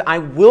 I said, I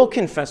will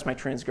confess my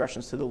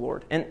transgressions to the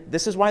Lord. And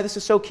this is why this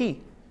is so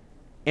key.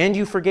 And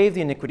you forgave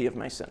the iniquity of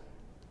my sin,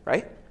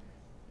 right?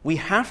 We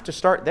have to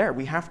start there.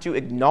 We have to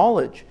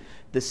acknowledge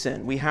the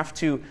sin. We have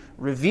to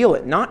reveal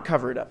it, not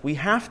cover it up. We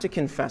have to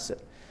confess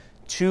it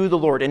to the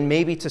Lord and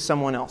maybe to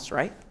someone else,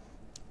 right?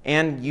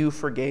 And you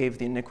forgave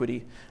the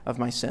iniquity of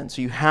my sin.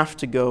 So you have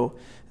to go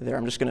there.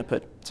 I'm just going to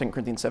put 2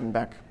 Corinthians 7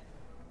 back.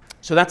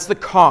 So that's the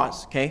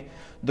cause, okay?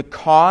 The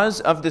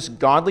cause of this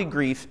godly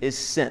grief is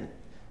sin.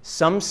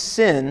 Some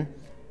sin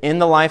in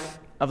the life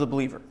of the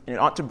believer. And it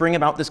ought to bring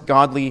about this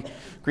godly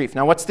grief.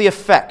 Now, what's the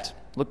effect?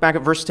 Look back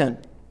at verse 10.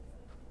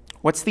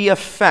 What's the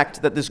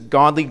effect that this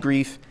godly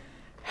grief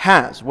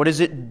has? What does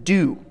it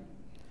do?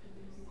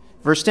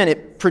 Verse 10,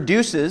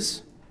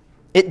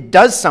 it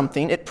does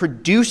something. It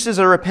produces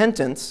a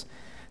repentance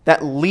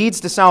that leads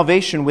to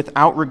salvation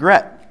without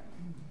regret.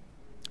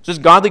 So this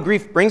godly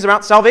grief brings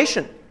about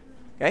salvation.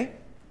 Okay?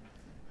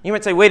 You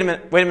might say, wait a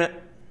minute.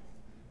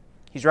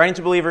 He's writing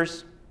to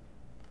believers.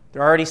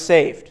 They're already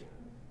saved.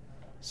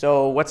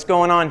 So what's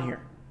going on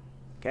here?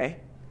 Okay?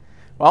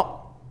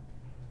 Well,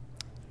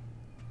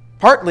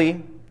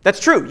 partly that's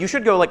true. You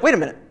should go wait a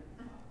minute.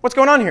 What's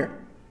going on here?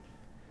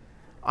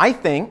 I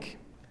think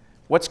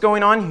what's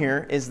going on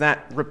here is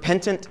that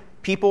repentant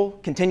people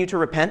continue to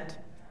repent,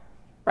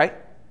 right?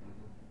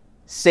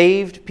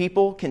 Saved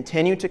people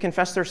continue to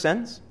confess their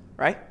sins,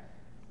 right?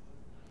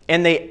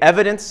 And they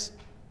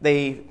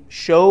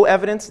show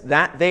evidence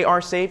that they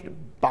are saved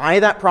by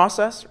that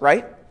process,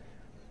 right?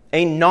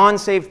 A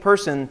non-saved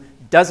person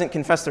doesn't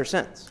confess their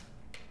sins,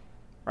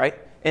 right?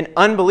 An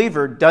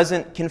unbeliever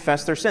doesn't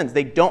confess their sins.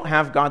 They don't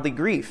have godly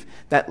grief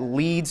that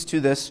leads to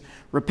this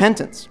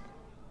repentance.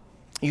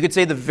 You could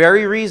say the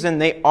very reason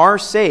they are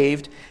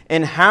saved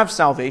and have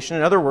salvation,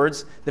 in other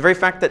words, the very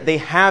fact that they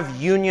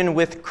have union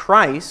with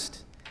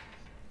Christ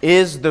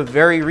is the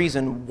very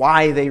reason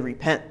why they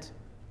repent,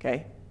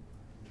 okay?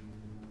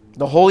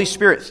 The Holy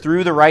Spirit,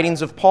 through the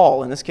writings of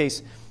Paul, in this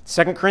case,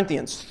 2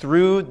 Corinthians,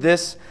 through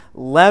this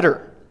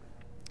letter,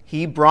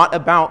 he brought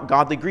about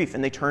godly grief,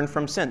 and they turned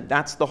from sin.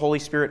 That's the Holy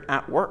Spirit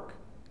at work,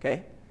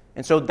 okay?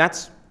 And so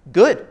that's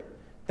good.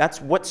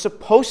 That's what's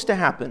supposed to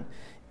happen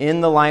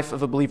in the life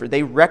of a believer.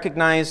 They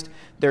recognized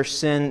their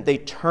sin, they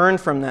turned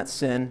from that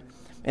sin,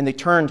 and they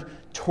turned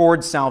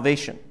towards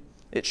salvation.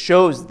 It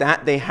shows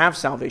that they have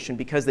salvation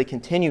because they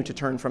continue to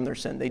turn from their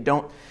sin. They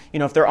don't,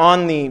 if they're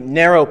on the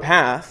narrow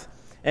path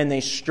and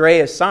they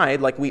stray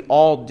aside like we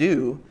all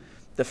do,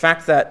 the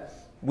fact that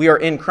we are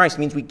in Christ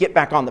means we get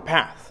back on the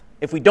path.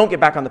 If we don't get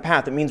back on the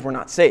path, it means we're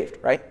not saved,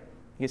 right?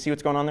 You see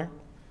what's going on there?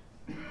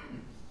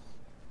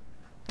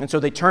 And so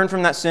they turn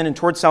from that sin and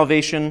towards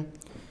salvation.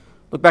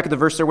 Look back at the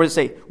verse there. What does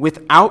it say?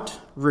 Without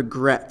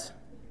regret,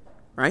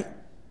 right?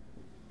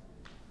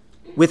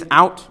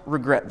 Without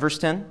regret. Verse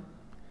 10.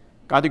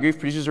 Godly grief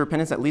produces a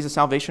repentance that leads to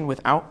salvation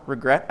without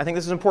regret. I think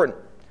this is important.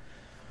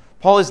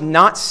 Paul is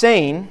not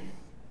saying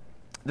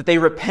that they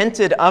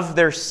repented of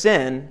their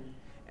sin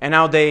and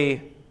now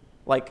they,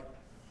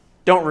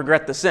 don't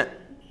regret the sin.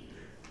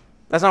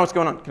 That's not what's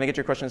going on. Can I get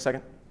your question in a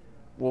second?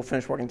 We'll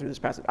finish working through this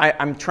passage.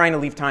 I'm trying to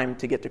leave time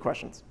to get to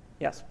questions.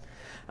 Yes.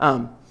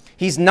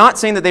 He's not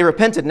saying that they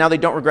repented, now they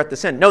don't regret the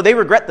sin. No, they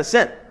regret the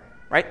sin,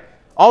 right?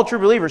 All true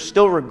believers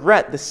still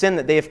regret the sin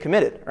that they have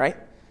committed, right?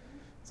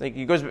 It's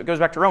it goes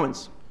back to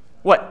Romans.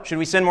 What? Should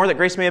we sin more that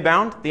grace may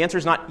abound? The answer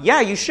is not, yeah,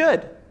 you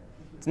should.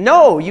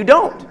 No, you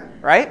don't,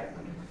 right?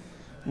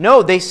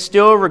 No, they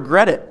still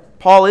regret it.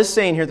 Paul is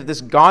saying here that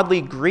this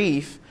godly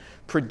grief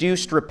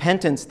produced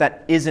repentance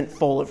that isn't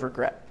full of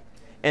regret.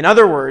 In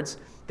other words,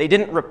 they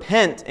didn't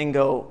repent and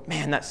go,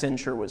 man, that sin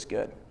sure was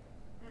good.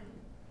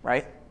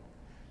 Right?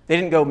 They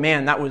didn't go,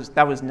 man, that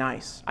was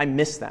nice. I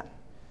missed that.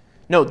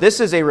 No, this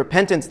is a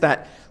repentance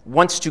that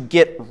wants to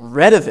get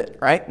rid of it,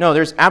 right? No,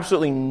 there's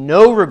absolutely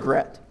no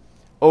regret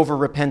over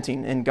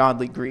repenting in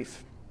godly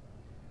grief.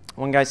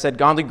 One guy said,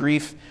 godly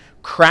grief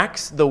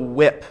cracks the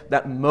whip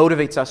that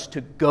motivates us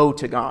to go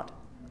to God.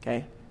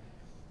 Okay?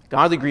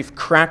 Godly grief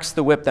cracks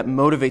the whip that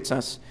motivates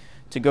us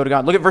to go to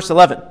God. Look at verse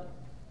 11.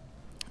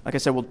 Like I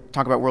said, we'll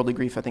talk about worldly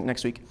grief, I think,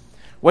 next week.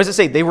 What does it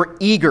say? They were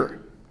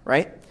eager,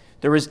 right?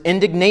 There was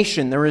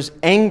indignation. There was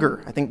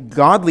anger. I think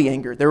godly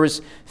anger. There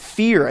was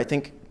fear. I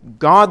think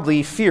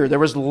godly fear. There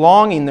was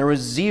longing. There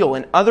was zeal.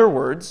 In other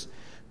words,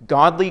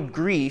 godly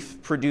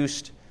grief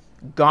produced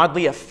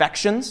godly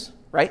affections,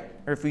 right?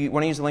 Or if we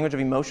want to use the language of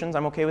emotions,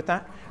 I'm okay with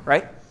that,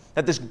 right?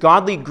 That this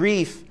godly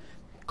grief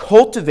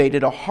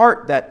cultivated a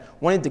heart that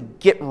wanted to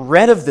get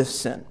rid of this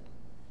sin.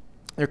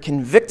 They're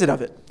convicted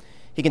of it.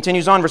 He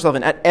continues on, verse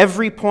 11, at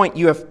every point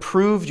you have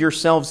proved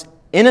yourselves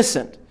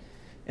innocent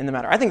in the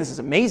matter. I think this is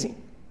amazing.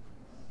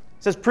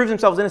 It says prove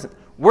themselves innocent.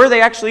 Were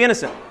they actually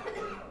innocent?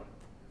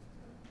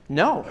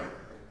 No,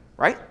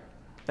 right?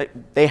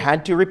 They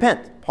had to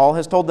repent. Paul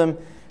has told them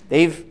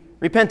they've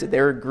repented.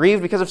 They were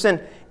grieved because of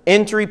sin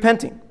into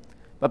repenting.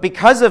 But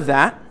because of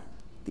that,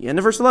 the end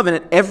of verse 11,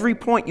 at every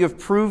point you have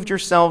proved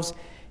yourselves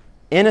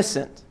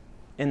innocent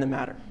in the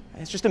matter.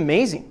 It's just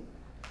amazing.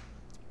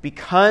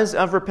 Because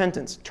of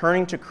repentance,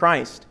 turning to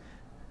Christ,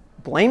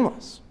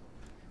 blameless.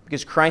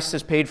 Because Christ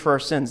has paid for our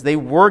sins. They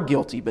were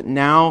guilty, but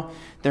now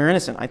they're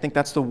innocent. I think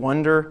that's the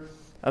wonder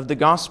of the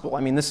gospel.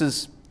 I mean, this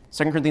is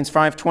 2 Corinthians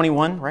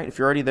 5:21, right? If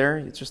you're already there,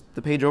 it's just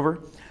the page over.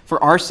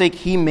 For our sake,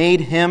 he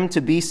made him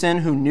to be sin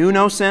who knew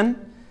no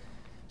sin,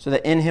 so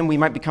that in him we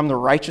might become the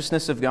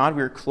righteousness of God.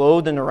 We are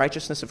clothed in the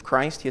righteousness of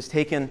Christ. He has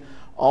taken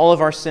all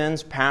of our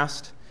sins,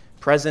 past,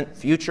 present,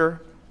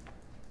 future,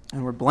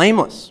 and we're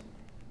blameless.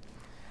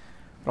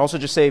 But also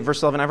just say,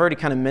 verse 11, I've already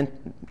kind of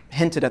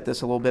hinted at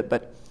this a little bit,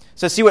 but it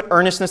says, see what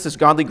earnestness this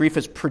godly grief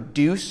has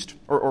produced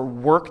or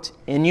worked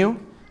in you.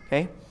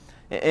 Okay?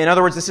 In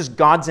other words, this is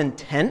God's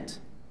intent.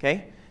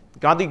 Okay?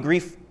 Godly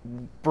grief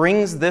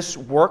brings this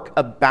work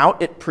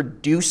about. It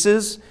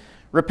produces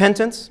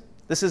repentance.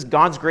 This is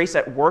God's grace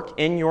at work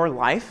in your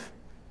life.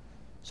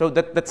 So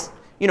that's,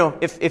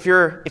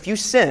 if you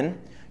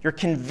sin, you're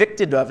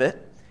convicted of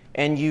it,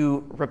 and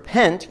you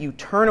repent, you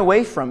turn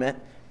away from it,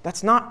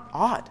 that's not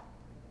odd.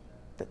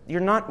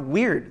 You're not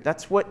weird.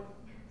 That's what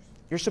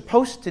you're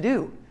supposed to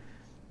do.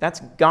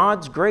 That's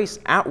God's grace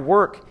at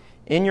work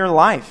in your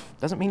life.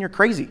 Doesn't mean you're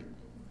crazy.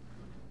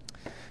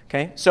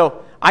 Okay,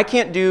 so I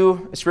can't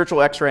do a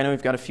spiritual x-ray. I know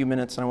we've got a few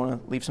minutes and I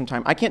want to leave some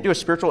time. I can't do a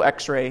spiritual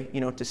x-ray,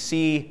 to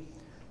see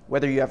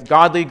whether you have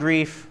godly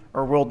grief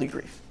or worldly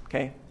grief.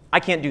 Okay, I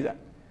can't do that.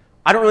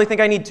 I don't really think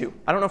I need to.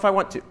 I don't know if I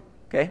want to.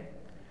 Okay,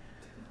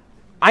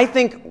 I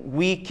think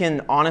we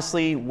can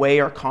honestly weigh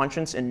our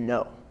conscience and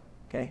know.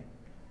 Okay,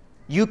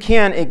 you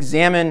can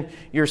examine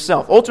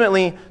yourself.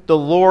 Ultimately, the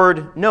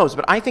Lord knows,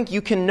 but I think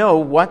you can know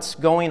what's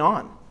going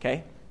on.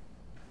 Okay.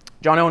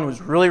 John Owen was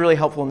really, really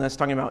helpful in this,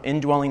 talking about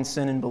indwelling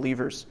sin in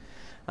believers.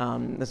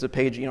 This is a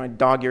page, I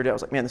dog-eared it. I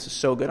was like, man, this is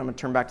so good. I'm going to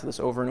turn back to this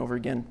over and over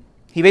again.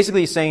 He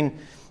basically is saying,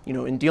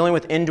 in dealing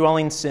with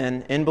indwelling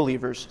sin in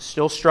believers,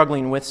 still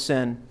struggling with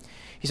sin,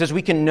 he says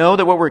we can know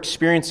that what we're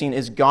experiencing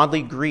is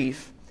godly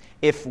grief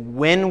if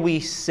when we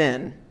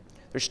sin,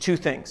 there's two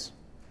things: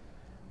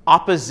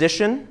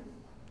 opposition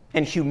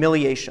and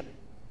humiliation.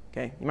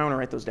 Okay, you might want to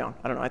write those down.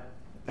 I don't know,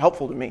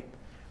 helpful to me,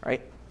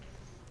 right?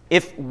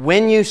 If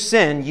when you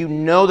sin, you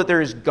know that there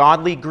is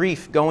godly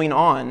grief going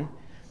on,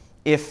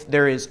 if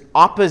there is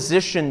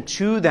opposition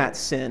to that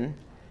sin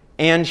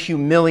and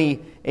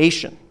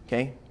humiliation,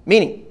 okay?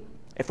 Meaning,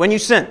 if when you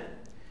sin,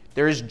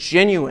 there is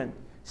genuine,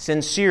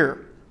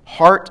 sincere,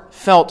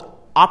 heartfelt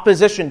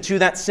opposition to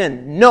that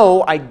sin,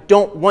 no, I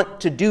don't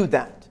want to do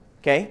that,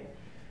 okay?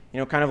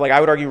 Kind of like I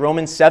would argue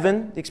Romans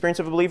 7, the experience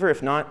of a believer.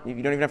 If not, you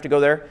don't even have to go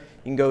there.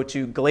 You can go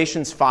to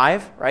Galatians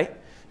 5, right?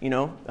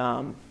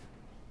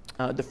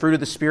 The fruit of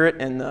the Spirit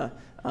and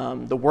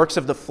the works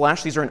of the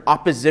flesh. These are in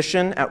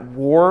opposition, at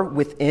war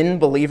within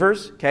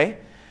believers, okay?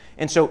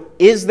 And so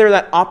is there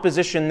that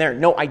opposition there?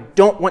 No, I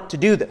don't want to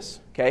do this,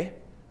 okay?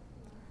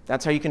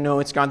 That's how you can know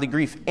it's godly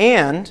grief.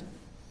 And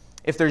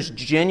if there's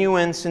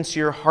genuine,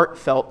 sincere,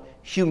 heartfelt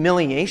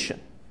humiliation,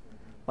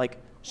 like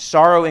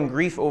sorrow and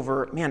grief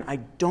over, man, I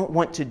don't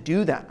want to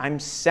do that. I'm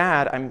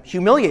sad. I'm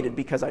humiliated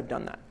because I've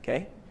done that,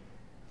 okay?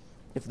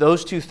 If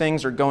those two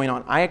things are going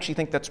on, I actually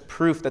think that's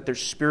proof that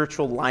there's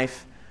spiritual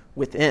life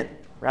within,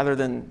 rather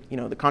than,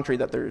 the contrary,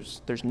 that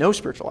there's no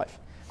spiritual life.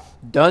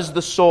 Does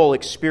the soul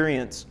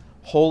experience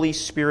Holy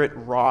Spirit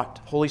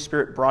wrought, Holy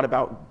Spirit brought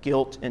about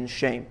guilt and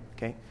shame?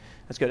 Okay,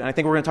 that's good. And I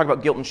think we're going to talk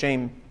about guilt and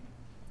shame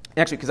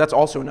next week, because that's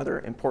also another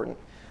important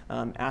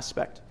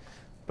aspect.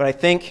 But I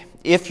think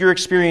if you're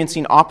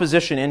experiencing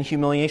opposition and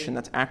humiliation,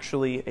 that's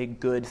actually a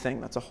good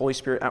thing. That's a Holy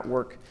Spirit at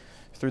work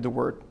through the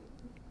Word.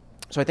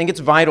 So I think it's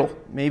vital.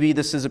 Maybe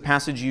this is a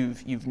passage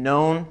you've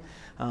known.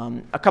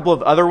 A couple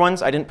of other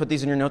ones, I didn't put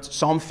these in your notes.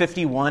 Psalm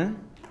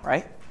 51,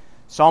 right?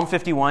 Psalm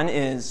 51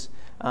 is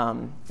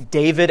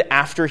David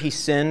after he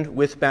sinned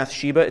with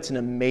Bathsheba. It's an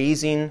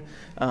amazing,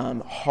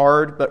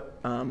 hard, but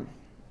what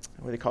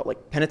do they call it?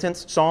 Like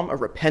penitence psalm, a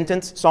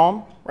repentance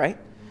psalm, right?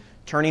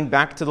 Turning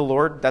back to the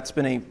Lord. That's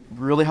been a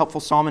really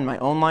helpful psalm in my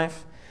own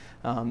life.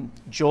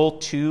 Joel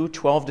 2,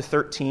 12 to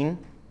 13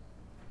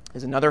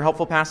 is another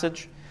helpful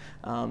passage.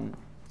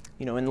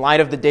 In light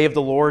of the day of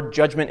the Lord,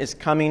 judgment is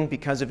coming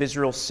because of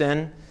Israel's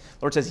sin.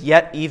 The Lord says,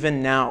 yet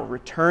even now,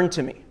 return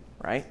to me,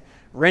 right?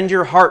 Rend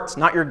your hearts,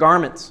 not your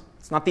garments.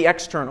 It's not the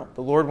external.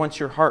 The Lord wants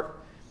your heart.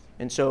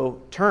 And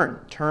so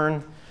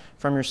turn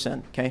from your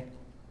sin, okay?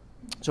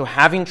 So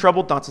having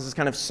troubled thoughts, this is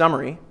kind of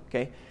summary,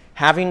 okay?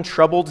 Having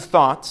troubled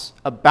thoughts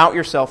about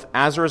yourself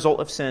as a result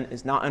of sin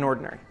is not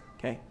unordinary,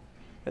 okay?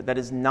 That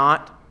is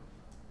not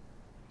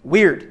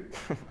weird,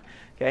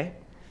 okay?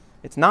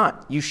 It's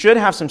not. You should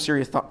have some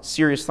serious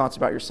thoughts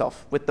about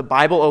yourself with the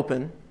Bible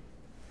open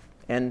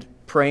and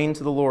praying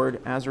to the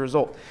Lord as a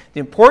result.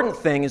 The important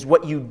thing is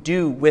what you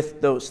do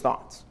with those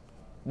thoughts,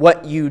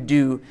 what you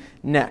do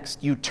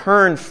next. You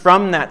turn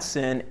from that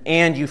sin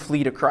and you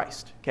flee to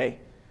Christ, okay?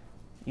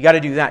 You got to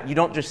do that. You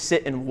don't just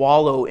sit and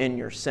wallow in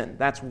your sin.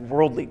 That's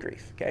worldly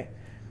grief, okay?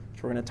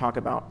 Which we're going to talk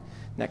about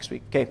next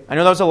week. Okay, I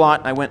know that was a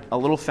lot. I went a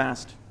little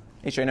fast.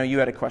 H, I know you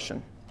had a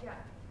question. Yeah.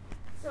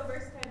 So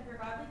verse 10, for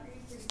godly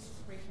grief produces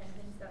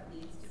repentance that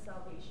leads to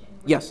salvation.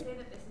 Would Yes. you say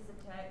that this is a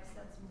text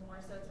that's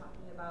more so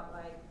talking about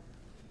like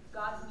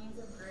God's means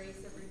of grace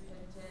of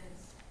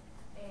repentance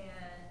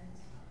and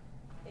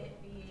it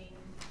being,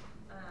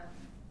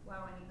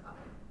 wow, I need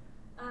coffee.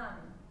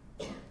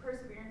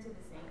 Perseverance of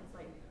the saints,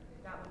 like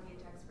that would be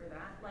a text for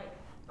that. Like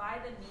by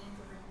the means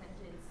of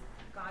repentance,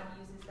 God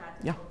uses that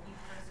to help you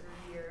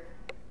persevere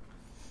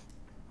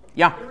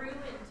through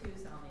into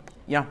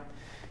salvation.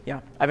 Yeah.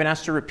 I've been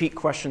asked to repeat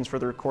questions for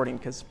the recording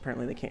because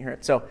apparently they can't hear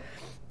it. So,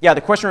 the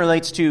question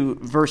relates to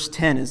verse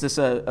 10. Is this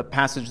a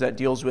passage that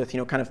deals with,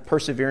 kind of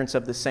perseverance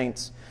of the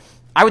saints?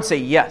 I would say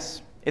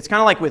yes. It's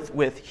kind of like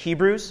with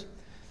Hebrews.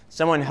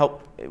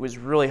 It was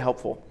really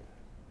helpful.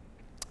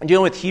 And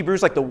dealing with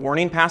Hebrews, like the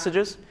warning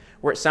passages,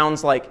 where it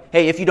sounds like,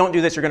 hey, if you don't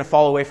do this, you're going to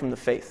fall away from the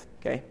faith,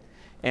 okay?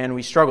 And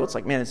we struggle. It's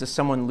like, man, is this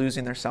someone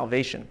losing their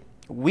salvation?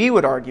 We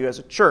would argue as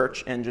a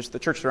church, and just the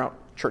church throughout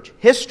church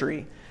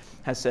history,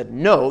 has said,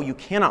 no, you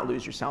cannot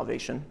lose your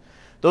salvation.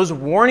 Those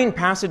warning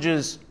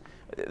passages,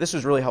 this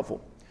was really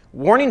helpful.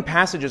 Warning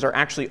passages are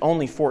actually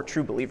only for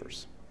true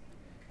believers.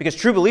 Because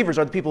true believers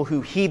are the people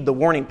who heed the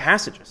warning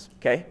passages,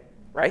 okay?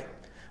 Right?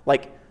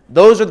 Like,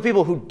 those are the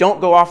people who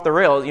don't go off the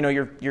rails.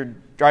 You're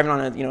driving on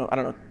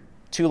a,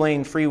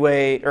 2-lane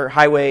freeway or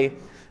highway,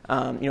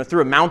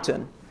 through a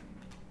mountain,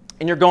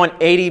 and you're going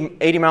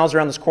 80 miles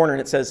around this corner,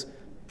 and it says,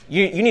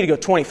 you need to go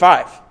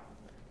 25,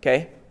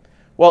 okay?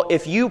 Well,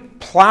 if you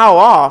plow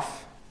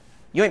off,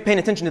 you ain't paying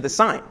attention to the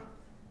sign.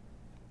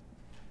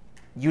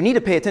 You need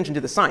to pay attention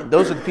to the sign.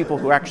 Those are the people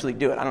who actually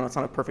do it. I don't know, it's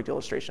not a perfect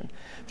illustration.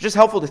 It's just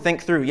helpful to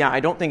think through. Yeah, I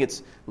don't think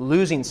it's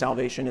losing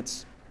salvation.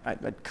 I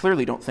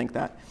clearly don't think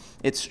that.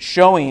 It's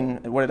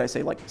showing, what did I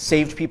say, like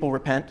saved people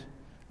repent,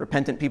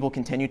 repentant people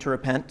continue to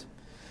repent.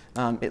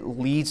 It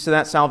leads to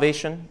that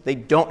salvation. They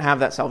don't have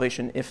that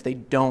salvation if they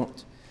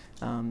don't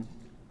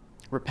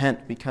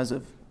repent because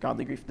of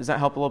godly grief. Does that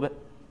help a little bit?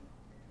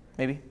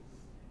 Maybe?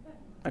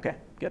 Okay,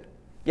 good.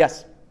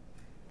 Yes?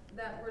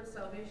 That word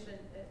salvation,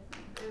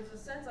 there's a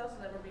sense also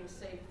that we're being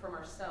saved from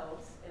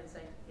ourselves in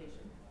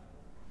sanctification.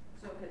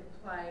 So it could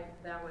apply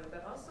that way.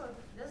 But also,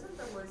 doesn't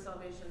the word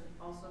salvation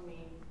also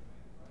mean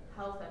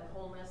health and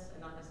wholeness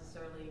and not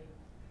necessarily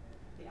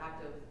the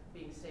act of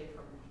being saved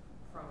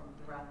from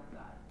the wrath of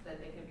God? That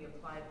they can be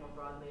applied more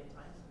broadly at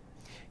times?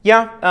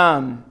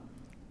 Yeah.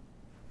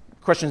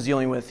 Questions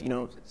dealing with,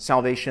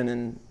 salvation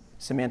and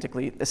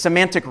semantically, a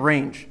semantic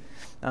range.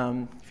 If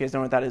you guys don't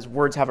know what that is,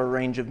 words have a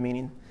range of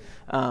meaning.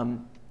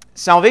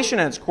 Salvation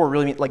at its core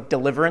really means like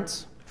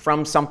deliverance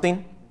from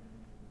something.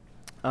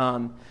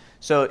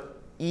 So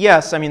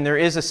yes, there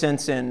is a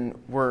sense in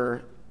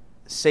we're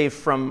saved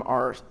from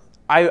our.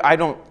 I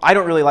don't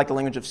really like the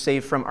language of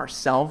saved from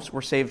ourselves.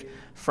 We're saved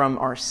from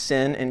our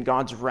sin and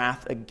God's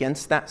wrath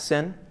against that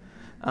sin.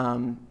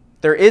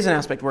 There is an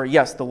aspect where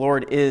yes, the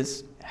Lord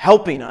is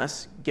helping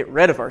us get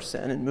rid of our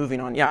sin and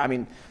moving on. Yeah,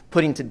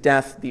 putting to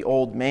death the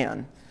old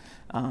man.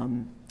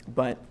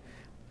 But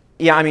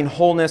yeah,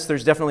 wholeness,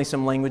 there's definitely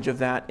some language of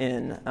that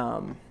in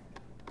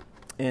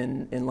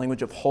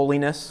language of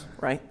holiness,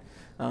 right?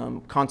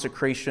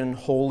 Consecration,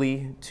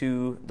 holy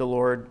to the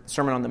Lord.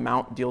 Sermon on the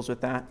Mount deals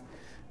with that.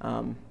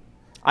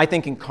 I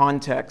think in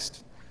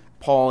context,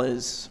 Paul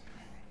is,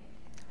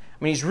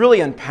 he's really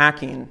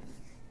unpacking,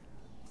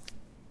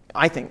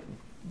 I think,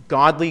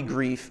 godly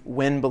grief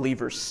when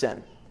believers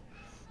sin.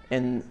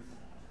 And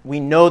we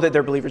know that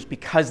they're believers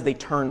because they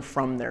turn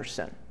from their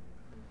sin.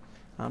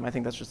 I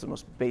think that's just the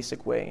most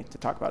basic way to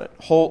talk about it.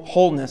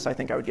 Wholeness, I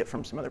think I would get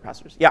from some other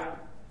passages. Yeah?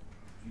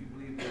 Do you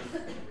believe this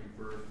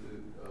refers to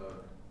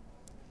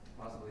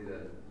possibly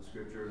the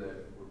scripture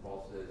where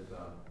Paul says,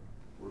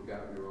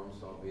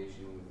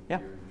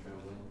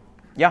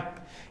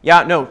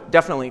 Yeah, no,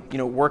 definitely.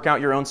 Work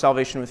out your own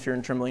salvation with fear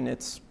and trembling.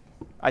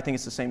 I think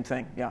it's the same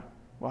thing. Yeah.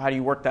 Well, how do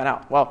you work that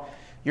out? Well,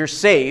 you're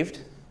saved,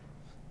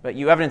 but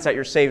you evidence that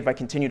you're saved by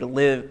continue to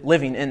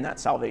living in that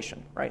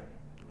salvation, right?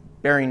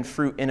 Bearing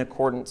fruit in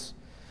accordance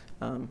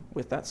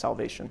with that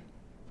salvation.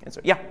 And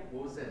so, yeah.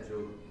 What was that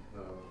Job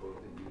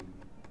quote that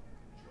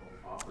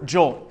you offered?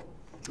 Joel.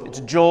 It's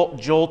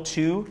Joel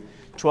 2,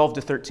 12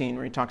 to 13,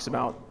 where he talks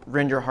about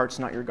rend your hearts,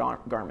 not your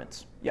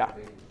garments.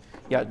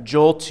 Yeah,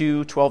 Joel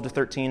 2, 12 to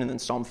 13, and then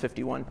Psalm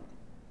 51.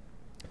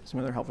 Some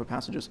other helpful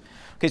passages.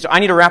 Okay, so I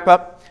need to wrap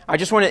up. I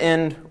just want to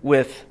end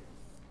with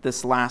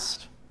this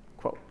last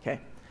quote,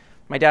 okay?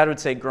 My dad would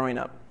say growing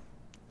up,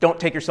 don't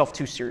take yourself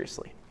too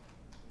seriously,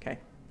 okay?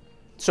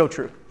 So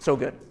true, so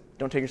good.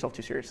 Don't take yourself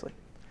too seriously.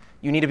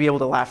 You need to be able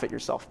to laugh at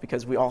yourself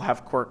because we all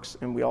have quirks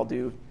and we all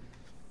do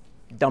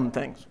dumb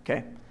things,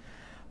 okay?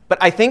 But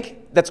I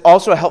think that's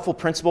also a helpful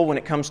principle when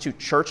it comes to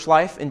church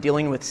life and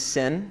dealing with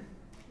sin.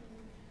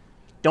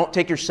 Don't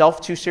take yourself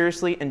too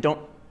seriously and don't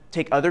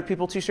take other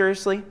people too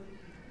seriously.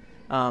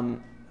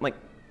 Like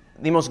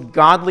the most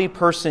godly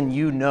person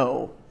you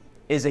know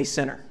is a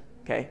sinner,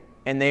 okay?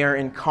 And they are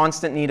in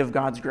constant need of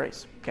God's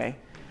grace, okay?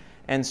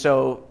 And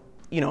so,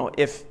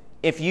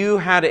 if you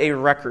had a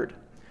record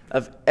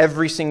of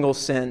every single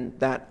sin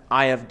that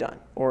I have done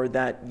or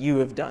that you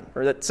have done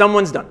or that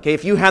someone's done, okay?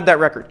 If you had that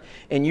record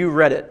and you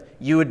read it,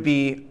 you would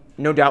be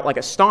no doubt like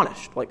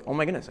astonished, like, oh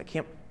my goodness, I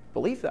can't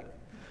believe that.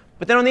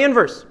 But then on the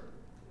inverse,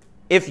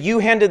 if you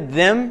handed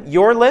them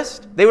your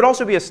list, they would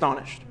also be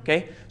astonished,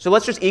 okay? So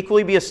let's just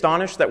equally be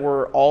astonished that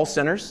we're all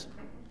sinners.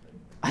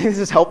 I think this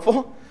is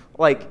helpful.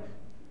 Like,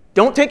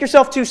 don't take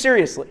yourself too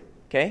seriously,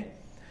 okay?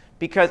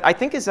 Because I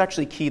think it's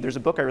actually key. There's a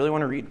book I really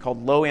want to read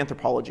called Low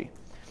Anthropology.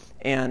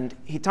 And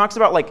he talks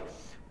about, like,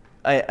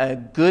 a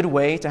good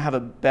way to have a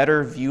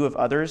better view of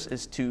others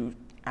is to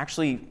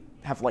actually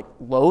have, like,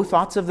 low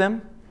thoughts of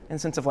them in the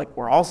sense of, like,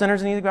 we're all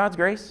sinners in need of God's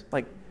grace.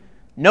 Like,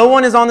 no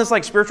one is on this,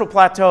 like, spiritual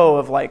plateau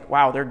of, like,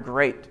 wow, they're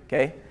great,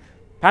 okay?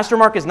 Pastor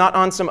Mark is not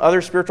on some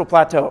other spiritual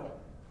plateau,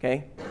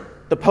 okay?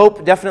 The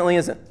Pope definitely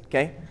isn't,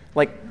 okay?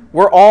 Like,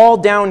 we're all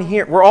down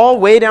here. We're all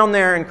way down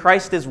there, and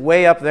Christ is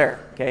way up there,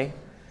 okay?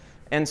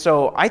 And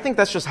so I think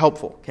that's just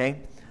helpful,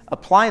 okay?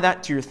 Apply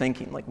that to your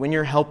thinking, like when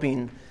you're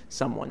helping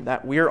someone,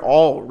 that we're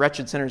all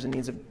wretched sinners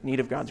in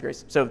need of God's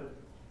grace. So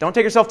don't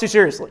take yourself too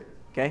seriously,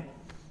 okay?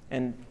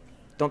 And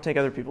don't take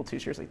other people too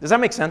seriously. Does that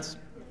make sense?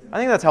 I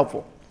think that's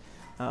helpful,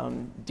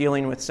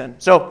 dealing with sin.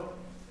 So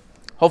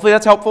hopefully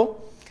that's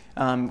helpful.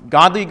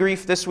 Godly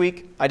grief this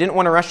week. I didn't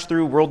want to rush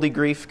through worldly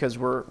grief because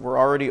we're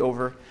already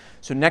over.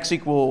 So next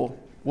week we'll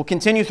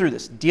continue through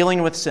this,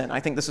 dealing with sin. I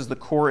think this is the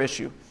core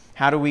issue.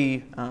 How do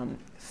we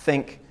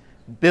think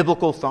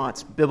biblical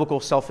thoughts, biblical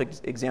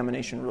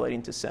self-examination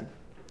relating to sin?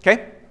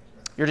 Okay?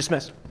 You're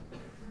dismissed.